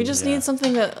 2,000. We just Yeah. need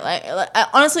something that,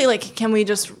 honestly, like, can we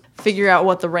just figure out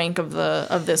what the rank of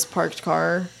this parked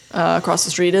car across the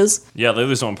street is? Yeah,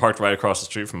 there's someone parked right across the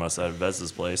street from us at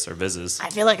Vez's place, or Viz's. I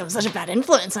feel like I'm such a bad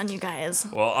influence on you guys.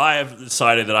 Well, I have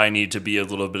decided that I need to be a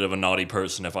little bit of a naughty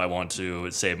person if I want to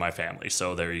save my family,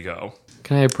 so there you go.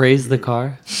 Can I appraise the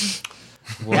car?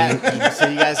 Yeah. So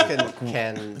you guys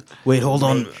can Wait, hold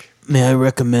on. May I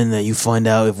recommend that you find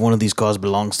out if one of these cars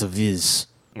belongs to Viz?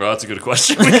 Well, that's a good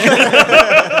question. Wouldn't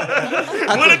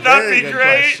that be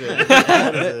great?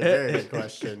 That is a very good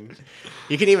question.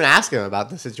 You can even ask him about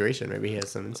the situation. Maybe he has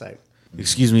some insight.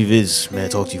 Excuse me, Viz. May I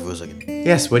talk to you for a second?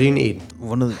 Yes. What do you need?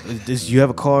 You have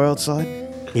a car outside?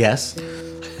 Yes.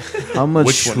 How much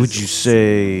Which one would is you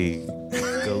say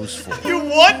goes for? You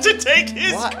want to take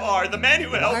his What? car, the man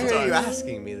who Why helped are you us.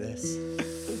 asking me this?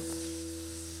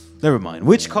 Never mind.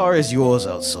 Which car is yours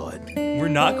outside? We're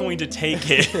not going to take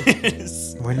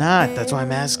his. We're not. That's why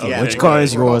I'm asking. Yeah, Which car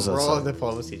is roll, yours roll a outside?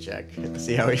 diplomacy check and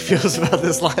see how he feels about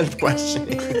this line of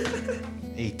questioning.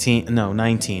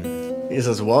 19. He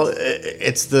says, "Well,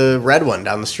 it's the red one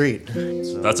down the street."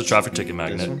 That's a traffic ticket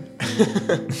magnet.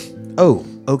 Oh,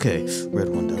 okay. Red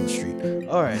one down the street.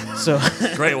 All right. So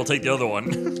Great, we'll take the other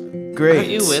one. great. Aren't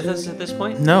you with us at this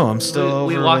point? No, I'm still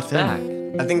We over walked with him. back.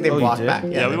 I think they Oh, you walked did? back.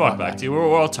 Yeah, we they walked back to you.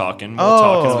 We're all talking. We're Oh,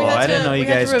 all talking. We had I didn't know you we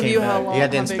had guys to review came how back. long. You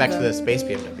had to how big inspect the space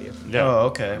BMW. Yeah. Oh,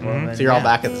 okay. Well, then, So you're all yeah.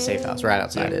 back at the safe house, right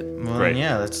outside it. Well, Great. then,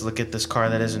 yeah, let's look at this car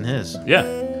that isn't his. Yeah.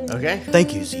 Okay.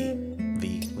 Thank you, Z.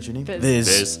 V. What's your name? Viz.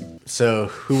 Biz. So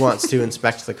who wants to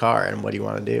inspect the car, and what do you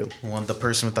want to do? Want the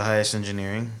person with the highest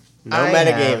engineering? No I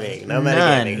metagaming. have No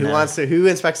metagaming. Who none. wants to? Who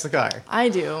inspects the car? I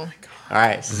do. All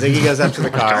right. So Ziggy goes up to the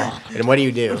car, and what do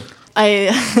you do?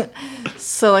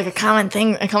 So like a common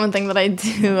thing that I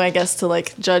do, I guess, to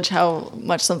like judge how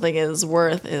much something is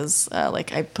worth is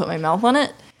like I put my mouth on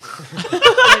it.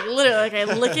 Like literally, like I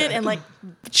lick it and like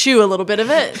chew a little bit of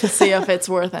it to see if it's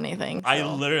worth anything. I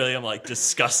So. literally am like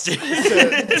disgusted.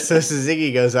 So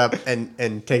Ziggy goes up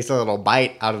and takes a little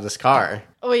bite out of this car.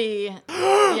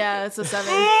 Yeah, it's a 7.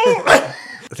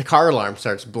 The car alarm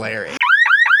starts blaring.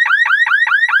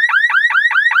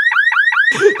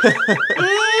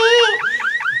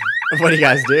 What do you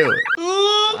guys do?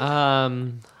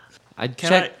 I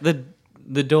check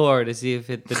the door to see if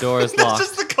the door is That's locked.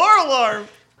 just the car alarm.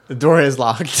 The door is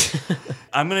locked.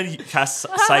 I'm gonna cast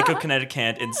Psychokinetic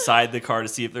Hand inside the car to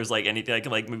see if there's like anything I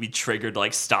can like maybe trigger to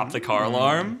like stop the car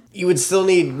alarm. You would still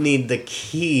need the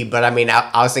key, but I mean, I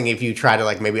was thinking if you try to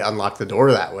like maybe unlock the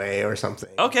door that way or something.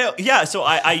 Okay, yeah. So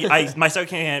I my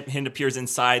Psychokinetic Hand appears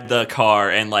inside the car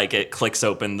and like it clicks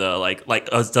open the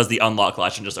does the unlock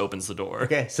latch and just opens the door.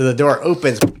 Okay, so the door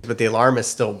opens, but the alarm is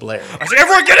still blaring. I say,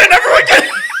 everyone get in! Everyone get in!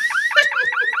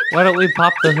 Why don't we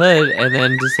pop the hood and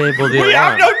then disable the We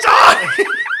have alarm? no time.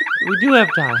 We do have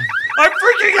time. I'm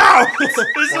freaking out. This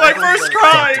is my first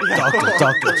crime.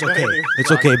 Doctor, it's okay.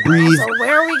 It's okay. Breathe. So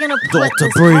where are we gonna put Doctor,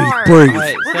 this breathe, car? breathe. All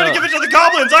right, We're gonna give it to the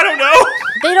goblins. I don't know.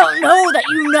 They don't know that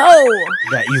you know.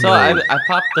 That you so know. I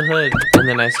pop the hood and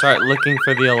then I start looking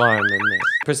for the alarm in there.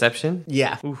 Perception?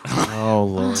 Yeah. Oh,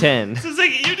 Lord. 10.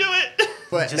 Suzuki, you do it.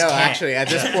 But no, actually, at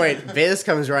this point, Viz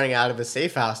comes running out of his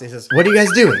safe house and he says, "What are you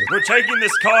guys doing?" We're taking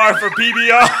this car for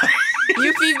PBI.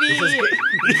 UPB.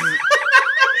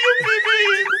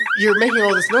 You're making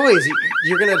all this noise.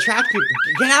 You're gonna attract people.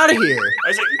 Get out of here.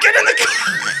 I said, get in the car.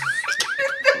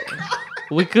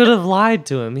 We could have lied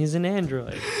to him. He's an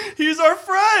android. He's our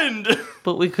friend.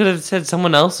 But we could have said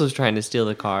someone else was trying to steal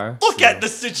the car. Look at the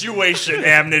situation,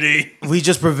 Amity. We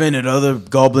just prevented other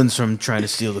goblins from trying to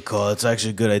steal the car. It's actually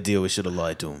a good idea. We should have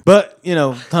lied to him. But, you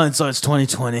know, hindsight's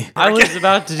 20/20. I was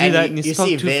about to do And that and you spoke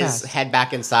see too Viz fast. head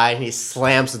back inside and he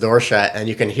slams the door shut and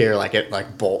you can hear like it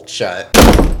like bolt shut.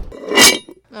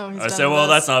 Oh, he's I done said, well, with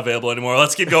that's this. not available anymore.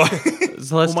 Let's keep going.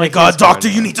 So let's Oh my take God, this car doctor,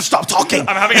 now. you need to stop talking.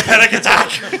 I'm having a panic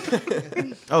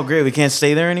attack. Oh, great. We can't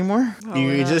stay there anymore?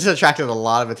 You just attracted a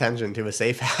lot of attention to a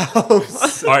safe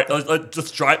house. All right, let's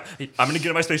drive. I'm going to get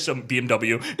in my space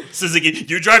BMW. Suzuki,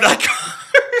 you drive that car.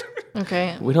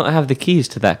 Okay. We don't have the keys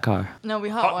to that car. No, we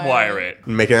Hotwire hotwire it.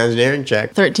 Make an engineering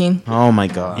check. 13. Oh, my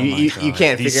God. You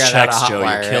can't These figure checks, out how to Joe,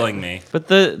 hotwire you're killing me. But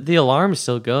the alarm is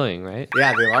still going, right?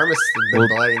 Yeah, the alarm has been Well,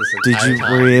 blaring this Did entire you,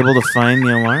 time. were you able to find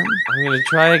the alarm? I'm going to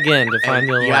try again to find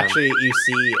the alarm. You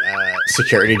see a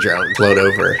security drone float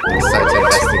over and start to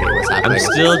investigate what's I'm happening.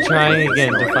 still trying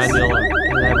again to find the alarm.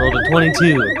 And I rolled a 22.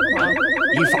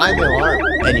 You find the alarm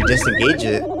and you disengage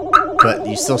it, but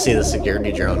you still see the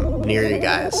security drone near you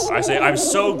guys. I say, I'm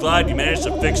so glad you managed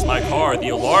to fix my car. The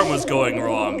alarm was going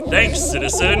wrong. Thanks,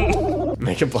 citizen.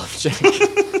 Make a bluff check.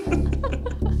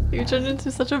 You turned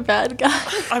into such a bad guy.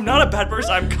 I'm not a bad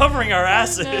person. I'm covering our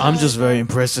asses. I'm just very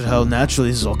impressed at how naturally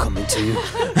this is all coming to you.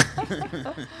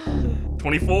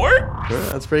 24?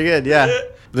 That's pretty good, yeah.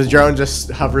 The drone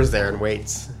just hovers there and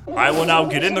waits. I will now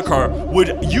get in the car.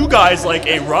 Would you guys like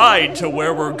a ride to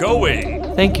where we're going?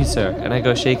 Thank you, sir. And I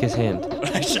go shake his hand.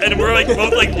 And we're like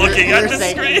both like looking You're at the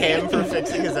thanking screen. him for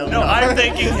fixing his own No, car. I'm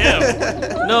thanking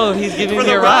him No, he's giving for me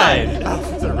the a ride.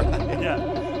 ride.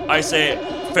 Yeah. I say,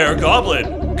 fair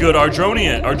goblin, good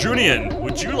Ardrunian,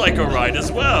 would you like a ride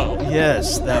as well?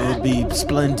 Yes, that would be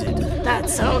splendid.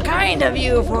 That's so kind of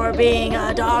you for being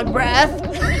a dog breath.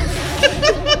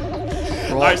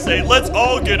 I say, let's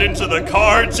all get into the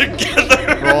car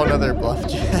together. Roll another bluff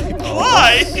check.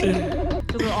 Why?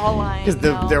 Because we're all lying. Because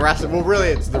the rest of, well, really,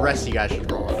 it's the rest of you guys should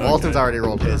roll. Walton's already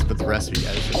rolled his, but the rest of you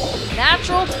guys should roll.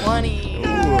 Natural 20.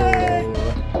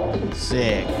 Ooh.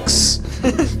 6.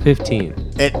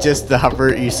 15. It just, the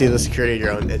hover, you see the security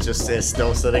drone, it just is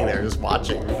still sitting there just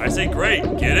watching. I say, great,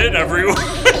 get in, everyone.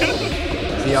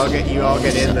 So you all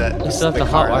get in the. You still have the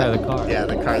to car hotwire that- the car. Yeah,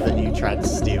 the car that you tried to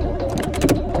steal.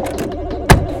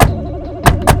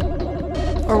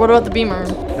 Or what about the Beamer?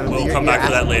 We'll come back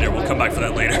for that later. We'll come back for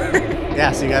that later.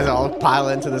 Yeah, so you guys all pile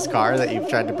into this car that you've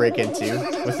tried to break into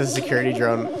with the security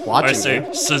drone watching I say,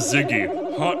 you. Suzuki,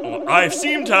 I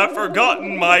seem to have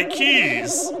forgotten my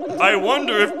keys. I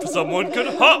wonder if someone could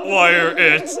hotwire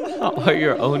it. Or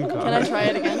your own car. Can I try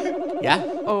it again? Yeah.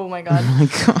 Oh my god. My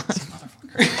God.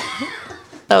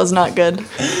 That was not good.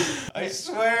 I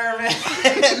swear,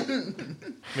 man.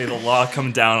 May the law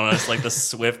come down on us like the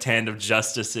swift hand of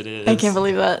justice it is. I can't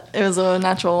believe that. It was a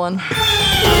natural one.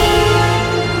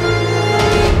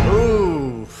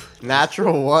 Ooh,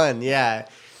 natural one, yeah.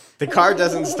 The car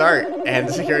doesn't start, and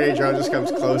the security drone just comes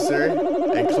closer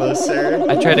and closer.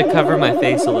 I try to cover my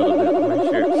face a little bit with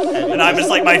my shirt. And I'm just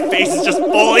like, my face is just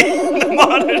fully in the It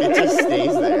monitor. just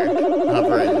stays there,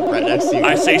 hovering right next to you.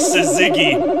 I say,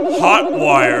 Suzuki,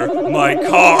 hotwire my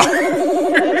car. Can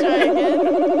I try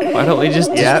again? Why don't we just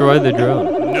Yeah. destroy the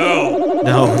drone? No,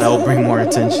 No, that will bring more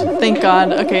attention. Thank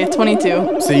God. Okay,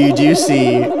 22. So you do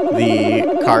see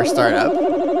the car start up.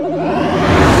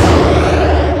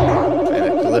 And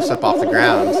it lifts up off the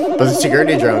ground. But the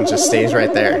security drone just stays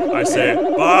right there. I say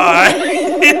bye,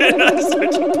 and I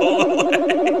start to pull away.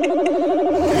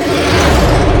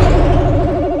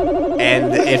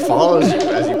 And it follows you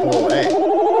as you pull away.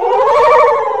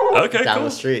 Okay, Down cool.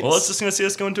 the streets. Well, it's just gonna see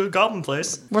us go into a goblin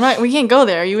place. We can't go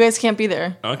there. You guys can't be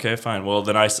there. Okay, fine. Well,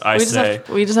 then I We say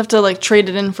just have to like trade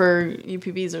it in for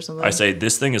UPVs or something. I say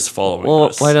this thing is following Well,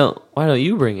 us. why don't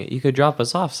you bring it? You could drop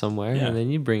us off somewhere, Yeah. and then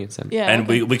you bring it somewhere. Yeah. And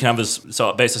okay. we can have this.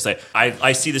 So basically, say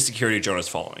I see the security drone is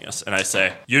following us, and I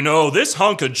say, this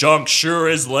hunk of junk sure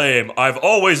is lame. I've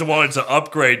always wanted to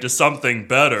upgrade to something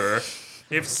better.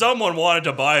 If someone wanted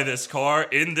to buy this car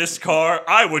in this car,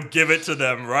 I would give it to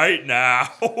them right now.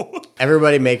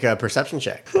 Everybody make a perception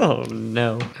check. Oh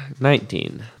no,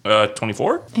 19.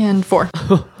 24. And 4.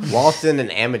 Walton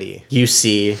and Amity, you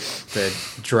see the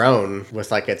drone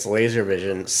with like its laser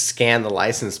vision scan the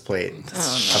license plate of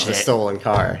the stolen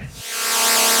car.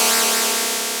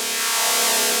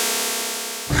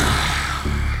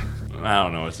 I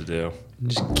don't know what to do.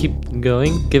 Just keep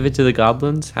going. Give it to the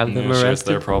goblins. Have them Sure, it's arrested.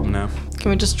 their problem now. Can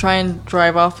we just try and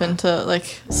drive off into like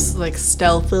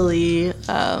stealthily?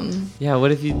 Yeah.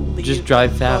 What if you just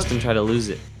drive fast and try to lose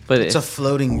it? But It's a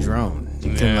floating drone.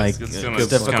 You can Yeah, like it's gonna- it's it's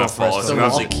difficult gonna for us follow to us. So We're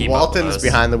gonna have to keep up Walton with is us.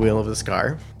 behind the wheel of this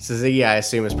car. Suzuki, I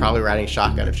assume, is probably riding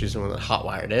shotgun if she's the one that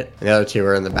hotwired it. And the other two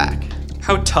are in the back.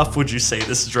 How tough would you say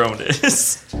this drone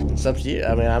is? It's up to you.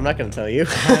 I mean, I'm not going to tell you.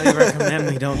 highly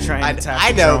recommend we don't try and attack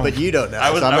I the know, drone. but you don't know,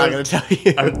 I was- so I'm I not was- going to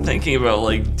tell you. I'm thinking about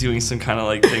like doing some kind of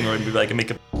like thing where it'd be like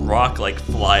make a rock like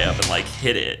fly up and like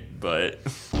hit it, but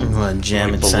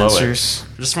Jam like, its below sensors. it.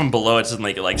 Just from below it, just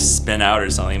make it like spin out or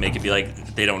something, make it be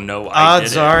like they don't know I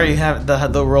Odds did it. are you have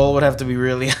the roll would have to be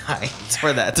really high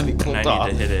for that to be pulled And I off.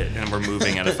 need to hit it, and we're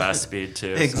moving at a fast speed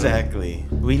too. so- Exactly.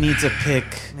 We need to pick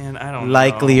Man, I don't know.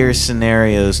 likelier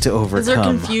scenarios to overcome. Is there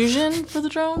confusion for the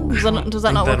drone? Does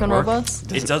that not work on robots?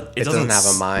 It does. It doesn't have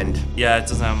a mind. Yeah, it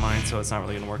doesn't have a mind, so it's not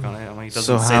really gonna work on it. I mean, it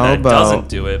doesn't So say how that it about- doesn't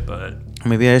do it, but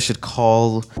Maybe I should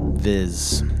call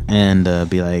Viz and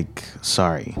be like,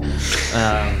 sorry.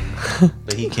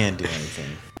 But he can't do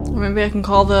anything. Or maybe I can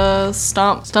call the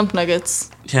Stump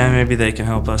Nuggets. yeah, maybe they can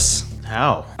help us.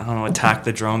 How? I don't know, attack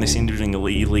the drone. They seem to be doing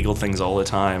illegal things all the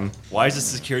time. Why is the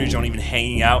security drone even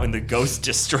hanging out in the ghost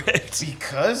district?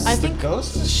 Because I the think-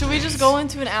 ghost is... Should we just go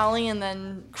into an alley and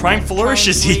then Crime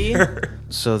flourishes Try and flee? here.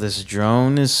 So this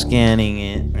drone is scanning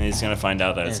it. And he's gonna find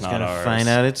out that it's It's not gonna ours. find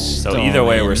out it's So either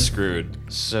way, we're stolen. screwed.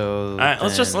 So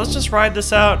Let's then- just ride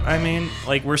this out. I mean,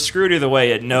 like we're screwed either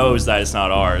way. It knows that it's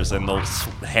not ours, and the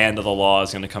hand of the law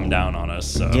is gonna come down on us.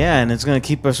 So Yeah, and it's gonna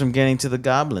keep us from getting to the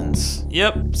goblins.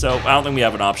 Yep. So I don't think we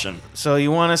have an option. So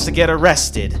you want us to get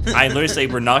arrested? I literally say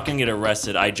we're not gonna get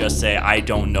arrested. I just say I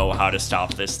don't know how to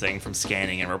stop this thing from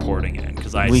scanning and reporting it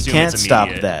because I We assume can't it's stop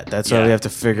immediate. that. That's Yeah. why we have to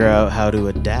figure out how to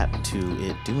adapt to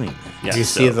it doing that. Yeah, Do you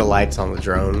so- see the lights on the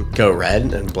drone go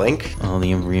red and blink? All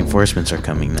the reinforcements are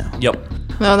coming now. Yep.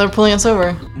 no, they're pulling us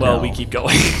over. Well, No. we keep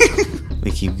going. We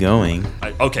keep going.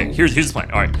 Okay, here's the plan.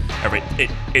 All right,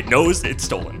 it knows it's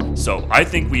stolen, so I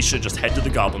think we should just head to the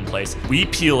goblin place. We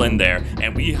peel in there,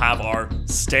 and we have our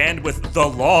stand with the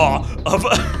law of.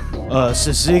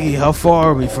 Suzuki, how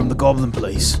far are we from the goblin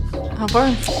place? How far?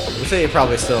 We'd say you're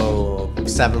probably still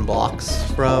 7 blocks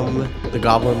from the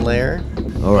goblin lair.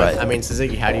 All right. I mean,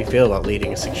 Suzuki, how do you feel about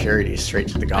leading security straight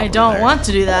to the goblin I don't lair? want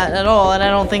to do that at all, and I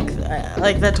don't think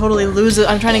like that totally loses.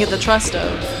 I'm trying to get the trust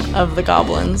of the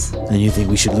goblins. And you think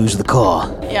we should lose the car?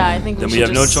 Yeah, I think Then we we should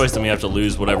have no just- choice. Then we have to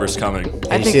lose whatever's coming.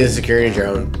 I And you think see the security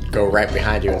drone go right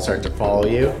behind you and start to follow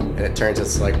you, and it turns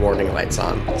its like warning lights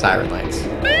on, siren lights.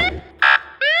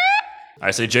 I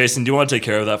say, Jason, do you want to take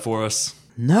care of that for us?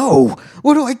 No.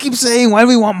 What do I keep saying? Why do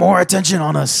we want more attention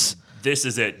on us? This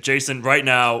is it, Jason. Right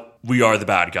now, we are the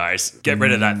bad guys. Get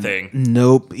rid of that thing.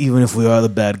 Nope. Even if we are the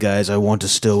bad guys, I want to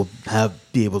still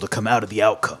be able to come out of the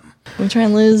outcome. we try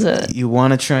and lose it. You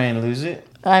want to try and lose it?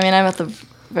 I mean, I'm at the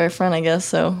very front, I guess.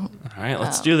 So All right,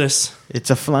 let's do this. It's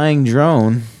a flying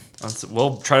drone.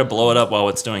 We'll try to blow it up while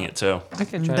it's doing it too. I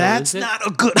can try That's to lose it. not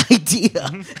a good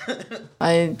idea.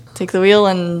 I take the wheel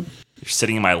and You're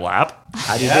sitting in my lap.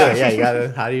 How do you do it? Yeah, you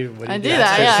gotta. How do you? What do I you do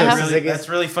that, So, yeah, I so have- Suzuki's, That's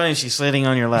really funny. She's sitting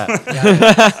on your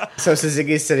lap. so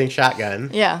Suzuki's sitting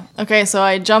shotgun. yeah. Okay, so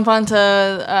I jump onto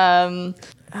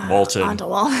Bolted.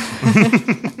 wall.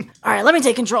 All right, let me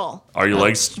take control. Are your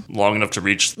legs long enough to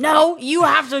reach No, you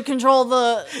have to control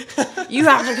the. You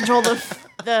have to control the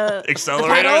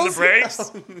accelerator and the pedals?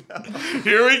 brakes?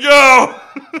 Here we go.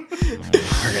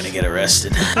 We're gonna get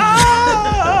arrested.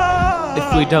 Ah!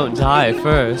 If we don't die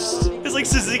first. It's like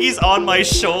Suzuki's on my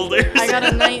shoulders. I got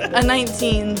a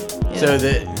 19. Yeah. So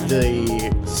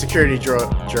the security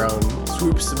drone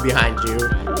swoops behind you.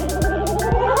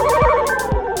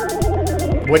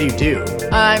 What do you do?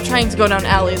 I'm trying to go down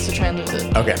alleys to try and lose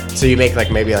it. Okay, so you make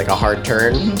maybe a hard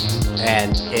turn,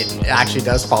 and it actually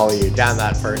does follow you down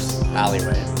that first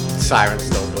alleyway. Siren's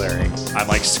still blaring. I'm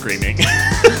like screaming.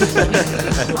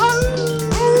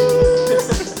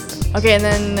 Okay, and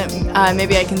then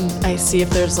maybe I see if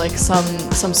there's like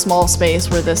some small space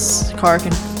where this car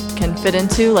can fit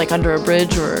into, like under a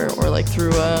bridge or like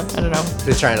through I don't know.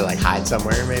 They're trying to hide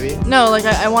somewhere, maybe. No, like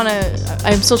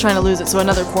I'm still trying to lose it, so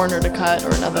another corner to cut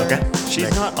or another. Okay. She's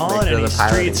not on make any the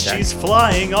piloting streets. check. She's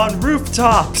flying on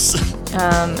rooftops.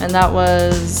 And that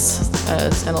was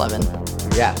an 11.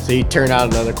 Yeah. So you turn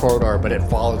out another corridor, but it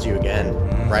follows you again,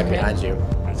 right behind you.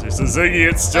 Suzuki,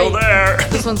 it's still Wait. there.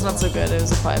 This one's not so good. It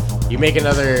was a 5. You make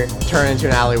another turn into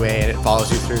an alleyway, and it follows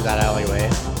you through that alleyway.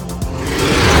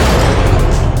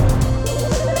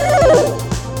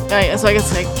 Alright, so I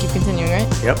guess I keep continuing, right?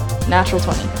 Yep. Natural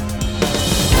 20.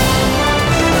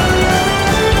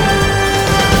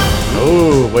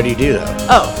 Ooh, what do you do though?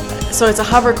 Oh, so it's a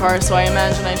hover car, so I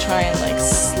imagine I try and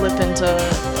slip into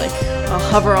a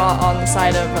hover on the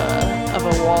side of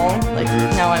a wall.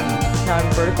 Now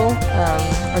I'm vertical,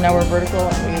 or now we're vertical,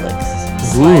 and we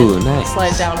Ooh, nice.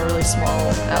 slide down a really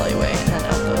small alleyway and then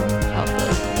out the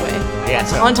way. Yeah.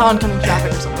 So Onto oncoming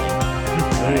traffic or something.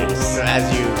 So as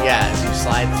you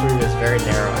slide through this very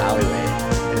narrow alleyway.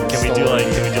 Can we do a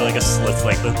the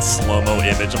slow-mo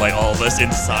image of all of us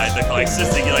inside the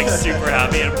Suzuki super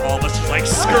happy and all of us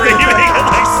just screaming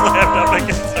and slammed up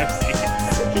against our seats.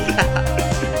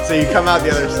 So you come out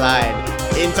the other side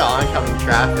into oncoming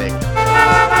traffic,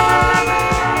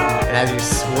 and as you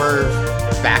swerve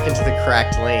back into the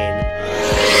correct lane,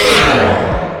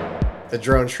 the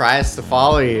drone tries to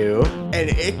follow you, and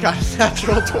it got a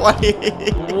natural 20.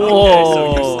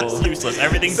 Whoa. Okay, so useless.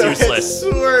 Everything's So useless. it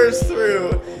swerves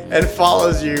through and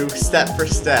follows you step for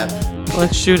step.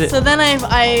 Let's shoot it. So then I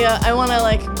want to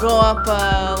go up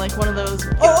one of those.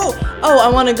 Oh! I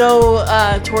want to go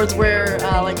towards where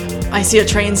I see a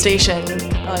train station,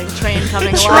 a train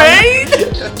coming along. Train?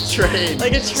 Train.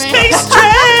 Like a train. Space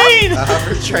train! A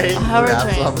hover train. A hover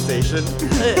perhaps, train. off the station.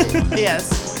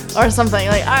 Yes. Or something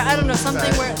I don't know,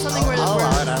 something where I'll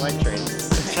allow it. I like trains.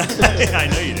 I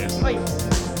know you do.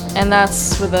 and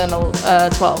that's within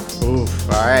 12. Oof.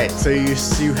 All right. So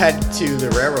you head to the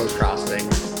railroad crossing,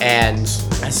 and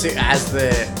as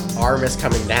the arm is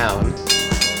coming down,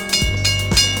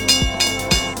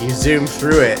 you zoom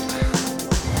through it,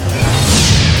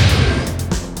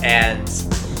 and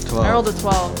I rolled a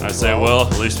 12. I say, well,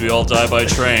 at least we all die by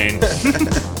train.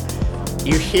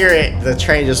 you hear the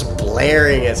train just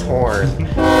blaring its horn,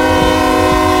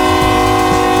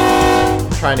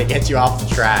 trying to get you off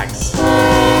the tracks.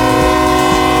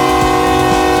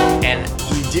 And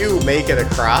you do make it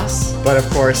across, but of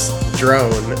course,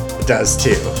 drone does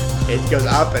too. It goes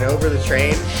up and over the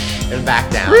train and back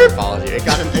down and follows you. It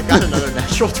got another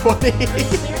natural 20.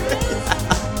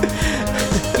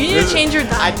 You need to change your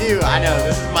die. I do, I know.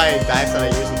 This is my dice that I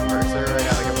use with Mercer. I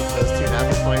got those 2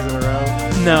 natural 20s in a row.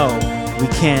 No, we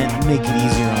can't make it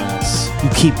easier on us. You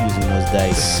keep using those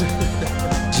dice.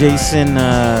 Jason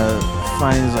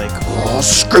finds oh,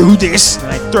 screw this, and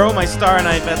I throw my star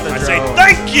knife at the I drone. say,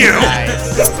 thank you!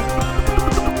 Nice.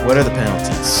 What are the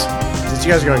penalties? Since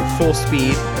you guys are going full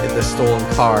speed in this stolen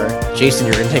car, Jason,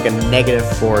 you're going to take a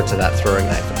 -4 to that throwing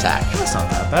knife attack. That's not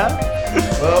that bad.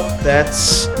 Well,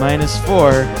 that's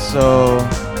 -4, so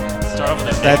Start off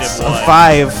with a that's negative a 1.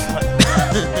 5.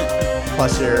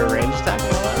 Plus your range attack?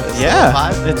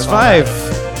 Yeah, it's 5.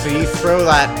 So you throw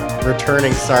that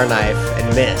returning star knife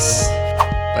and miss.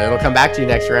 But it'll come back to you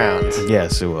next round.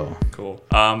 Yes, it will. Cool.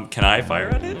 Can I fire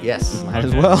at it? Yes. Might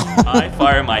as well. I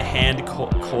fire my hand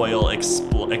coil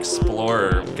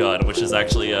explorer gun, which is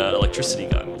actually an electricity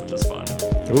gun, which is fun.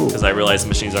 Ooh. Because I realize the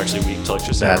machine's actually weak to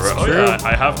electricity. That's Oh true. yeah,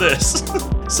 I have this.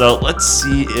 So let's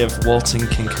see if Walton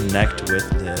can connect with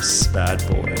this bad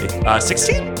boy.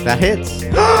 16? That hits.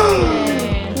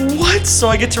 What? So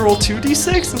I get to roll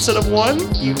 2d6 instead of 1?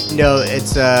 It's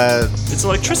It's an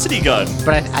electricity gun.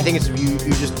 but I think it's you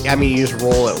just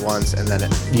roll it once and then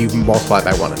you multiply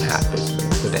by 1.5 basically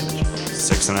the damage.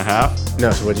 6.5.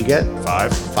 No, so what'd you get?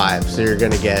 5. 5. So you're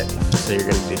gonna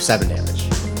do 7 damage.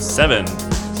 7.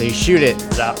 So you shoot it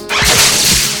Zap.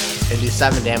 and do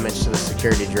 7 damage to the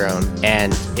security drone,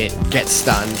 and it gets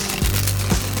stunned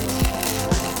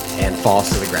and falls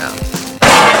to the ground.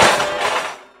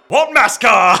 Walt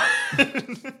Mascar.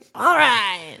 All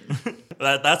right.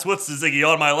 That's what's Suzuki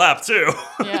on my lap too.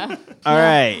 Yeah. All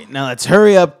right, now let's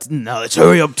hurry up. Now let's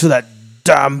hurry up to that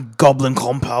damn goblin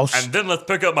compound. And then let's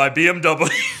pick up my BMW.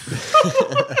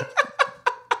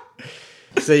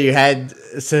 So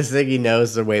Ziggy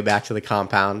knows the way back to the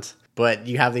compound, but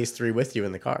you have these three with you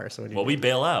in the car. So what do you Well, do? we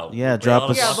bail out. Yeah, We'll drop bail out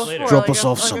us- a Yeah, block before. later. Drop like us a,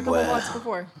 off like a couple somewhere. blocks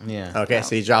before. Yeah. Okay,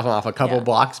 so you drop them off a couple Yeah.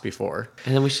 blocks before.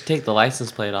 And then we should take the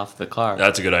license plate off the car.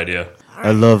 That's a good idea.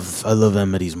 I love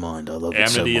Amity's mind. I love it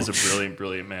so Amity much. is a brilliant,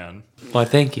 brilliant man. Why,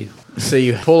 thank you. So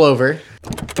you pull over,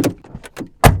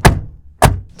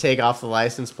 take off the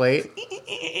license plate,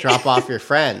 drop off your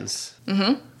friends,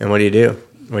 and what do?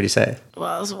 What do you say?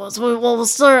 Well, we're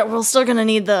still gonna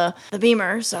need the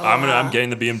Beamer. So I'm getting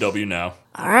the BMW now.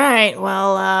 All right.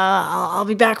 Well, I'll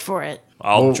be back for it.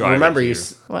 I'll Well, drive. remember it you. here.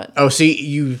 What? Oh, see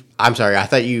you. I'm sorry. I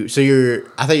thought you. So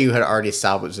I thought you had already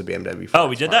salvaged the BMW. Oh,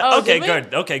 we did that. Oh, Okay, did we?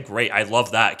 good. Okay, great. I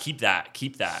love that. Keep that.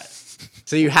 Keep that.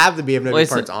 So you have the BMW Wait,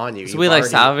 parts on you. so You've we like already-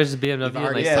 salvaged the BMW and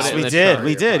already- like Yes, put it in we the did. truck.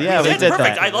 We did. Yeah, we That's did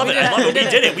perfect. that. I love it. I love it. We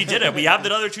did it. We did it. We have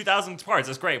another 2,000 parts.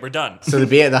 That's great. We're done. So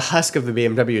the husk of the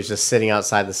BMW is just sitting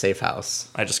outside the safe house.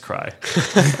 I just cry.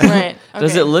 Right.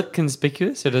 Does okay. it look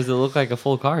conspicuous or does it look like a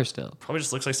full car still? Probably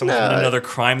just looks like someone No. did another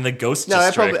crime in the ghost No, it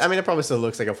district. probably. I mean, it probably still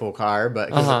looks like a full car,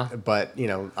 but Uh-huh. but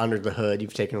under the hood,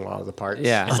 you've taken a lot of the parts.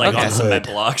 Yeah. it's like Okay. on cement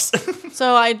blocks.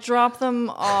 So I drop them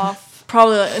off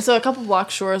probably so a couple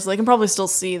blocks short, so they can probably still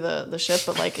see the ship,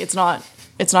 but like it's not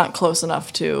close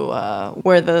enough to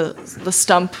where the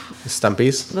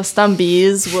Stumpies.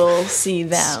 stumpies will see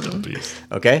them.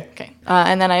 Okay. Okay,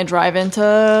 and then I drive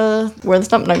into where the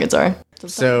stump nuggets are.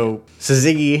 So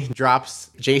Ziggy drops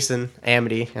Jason,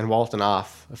 Amity, and Walton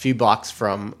off a few blocks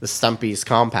from the Stumpies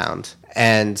compound.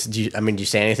 And do you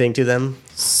say anything to them?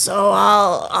 So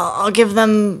I'll give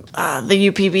them the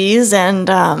UPBs and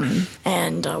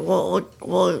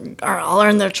I'll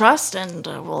earn their trust and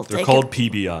we'll They're take called it.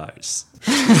 PBIs.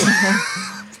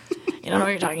 You don't know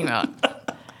what you're talking about.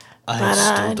 I But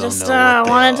still I don't just know what they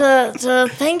wanted are.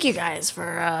 to thank you guys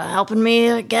for helping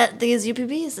me get these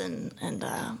UPBs and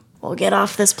we'll get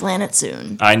off this planet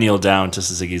soon. I kneel down to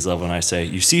Suzuki's level and I say,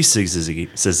 "You see,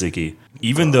 Suzuki,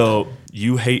 even though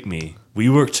you hate me, we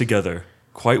work together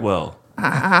quite well.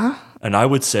 And I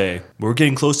would say we're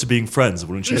getting close to being friends,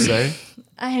 wouldn't you say?"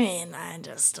 I mean,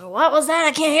 what was that?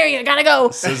 I can't hear you. I gotta go.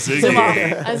 Suzuki. Zoom off.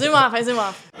 I zoom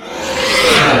off.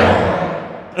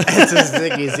 And so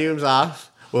Ziggy zooms off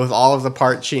with all of the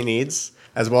parts she needs,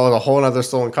 as well as a whole other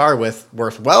stolen car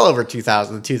worth well over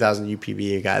 2,000 UPB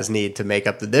you guys need to make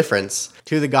up the difference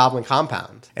to the Goblin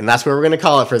compound. And that's what we're going to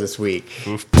call it for this week.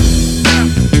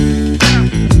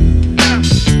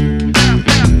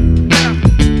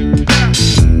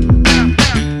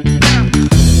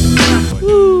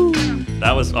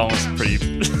 That was almost pretty.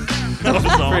 That was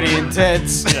almost Pretty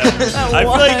intense. I feel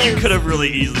like you could have really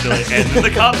easily been like, and then the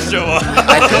cops show up.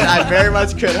 I very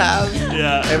much could have.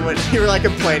 Yeah. And when you were like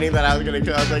complaining that I was gonna, I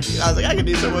was like, I could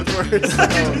do so much worse. So,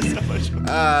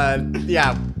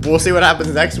 yeah, we'll see what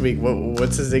happens next week. What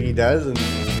Ziggy does and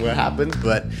what happens.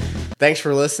 But thanks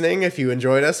for listening. If you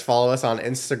enjoyed us, follow us on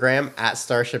Instagram at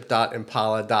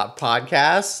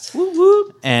starship.impala.podcast.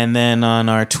 And then on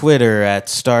our Twitter at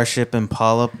Starship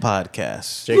Impala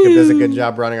Podcast. Jacob does a good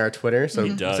job running our Twitter, so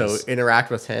does. so interact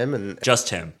with him and Just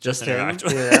him. just him. interact You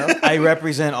with- know? I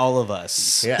represent all of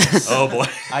us. Yes. Oh boy.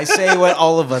 I say what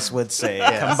all of us would say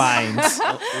combined.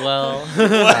 Well,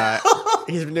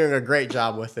 He's been doing a great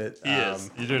job with it. He is.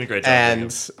 You're doing a great job.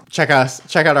 And check out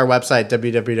our website,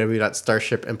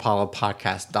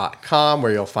 www.starshipimpalapodcast.com,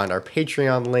 where you'll find our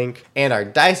Patreon link and our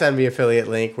Dice Envy affiliate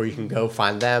link, where you can go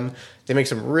find them. They make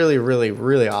some really, really,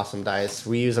 really awesome dice.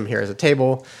 We use them here as a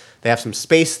table. They have some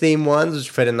space theme ones, which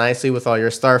fit in nicely with all your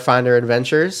Starfinder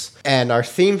adventures. And our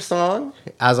theme song,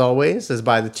 as always, is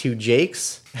by the two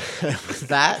Jakes. With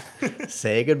that,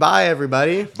 say goodbye,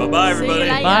 everybody. Bye-bye, everybody.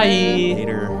 bye.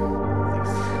 Later.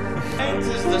 This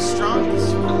is the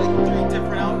strongest, like 3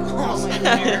 different alcohols in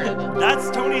here. That's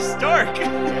Tony Stark.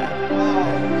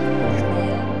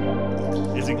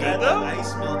 Is it good though?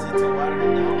 Ice melted to water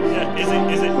it down. Yeah.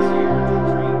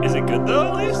 Is it good though?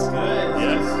 At least. Good.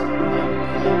 Yes.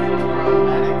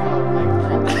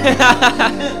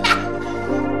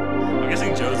 I'm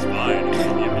guessing Joe's fine.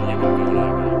 You've been going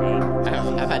on really good.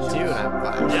 I've had two, and I'm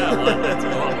fine. Yeah, well, that's a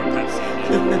lot more Pepsi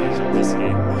than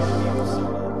whiskey.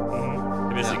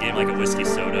 Maybe it's a game like a whiskey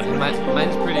soda.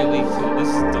 Mine's pretty weak too. This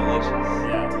is delicious. Yeah.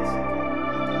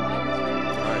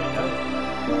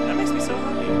 Alright, that makes me so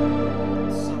happy.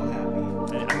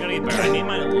 I'm gonna get better. I need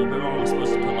mine a little bit more. I'm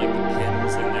supposed to put like the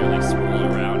pins in there, like swirl it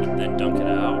around and then dunk it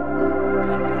out.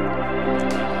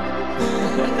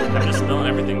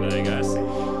 everything today, guys.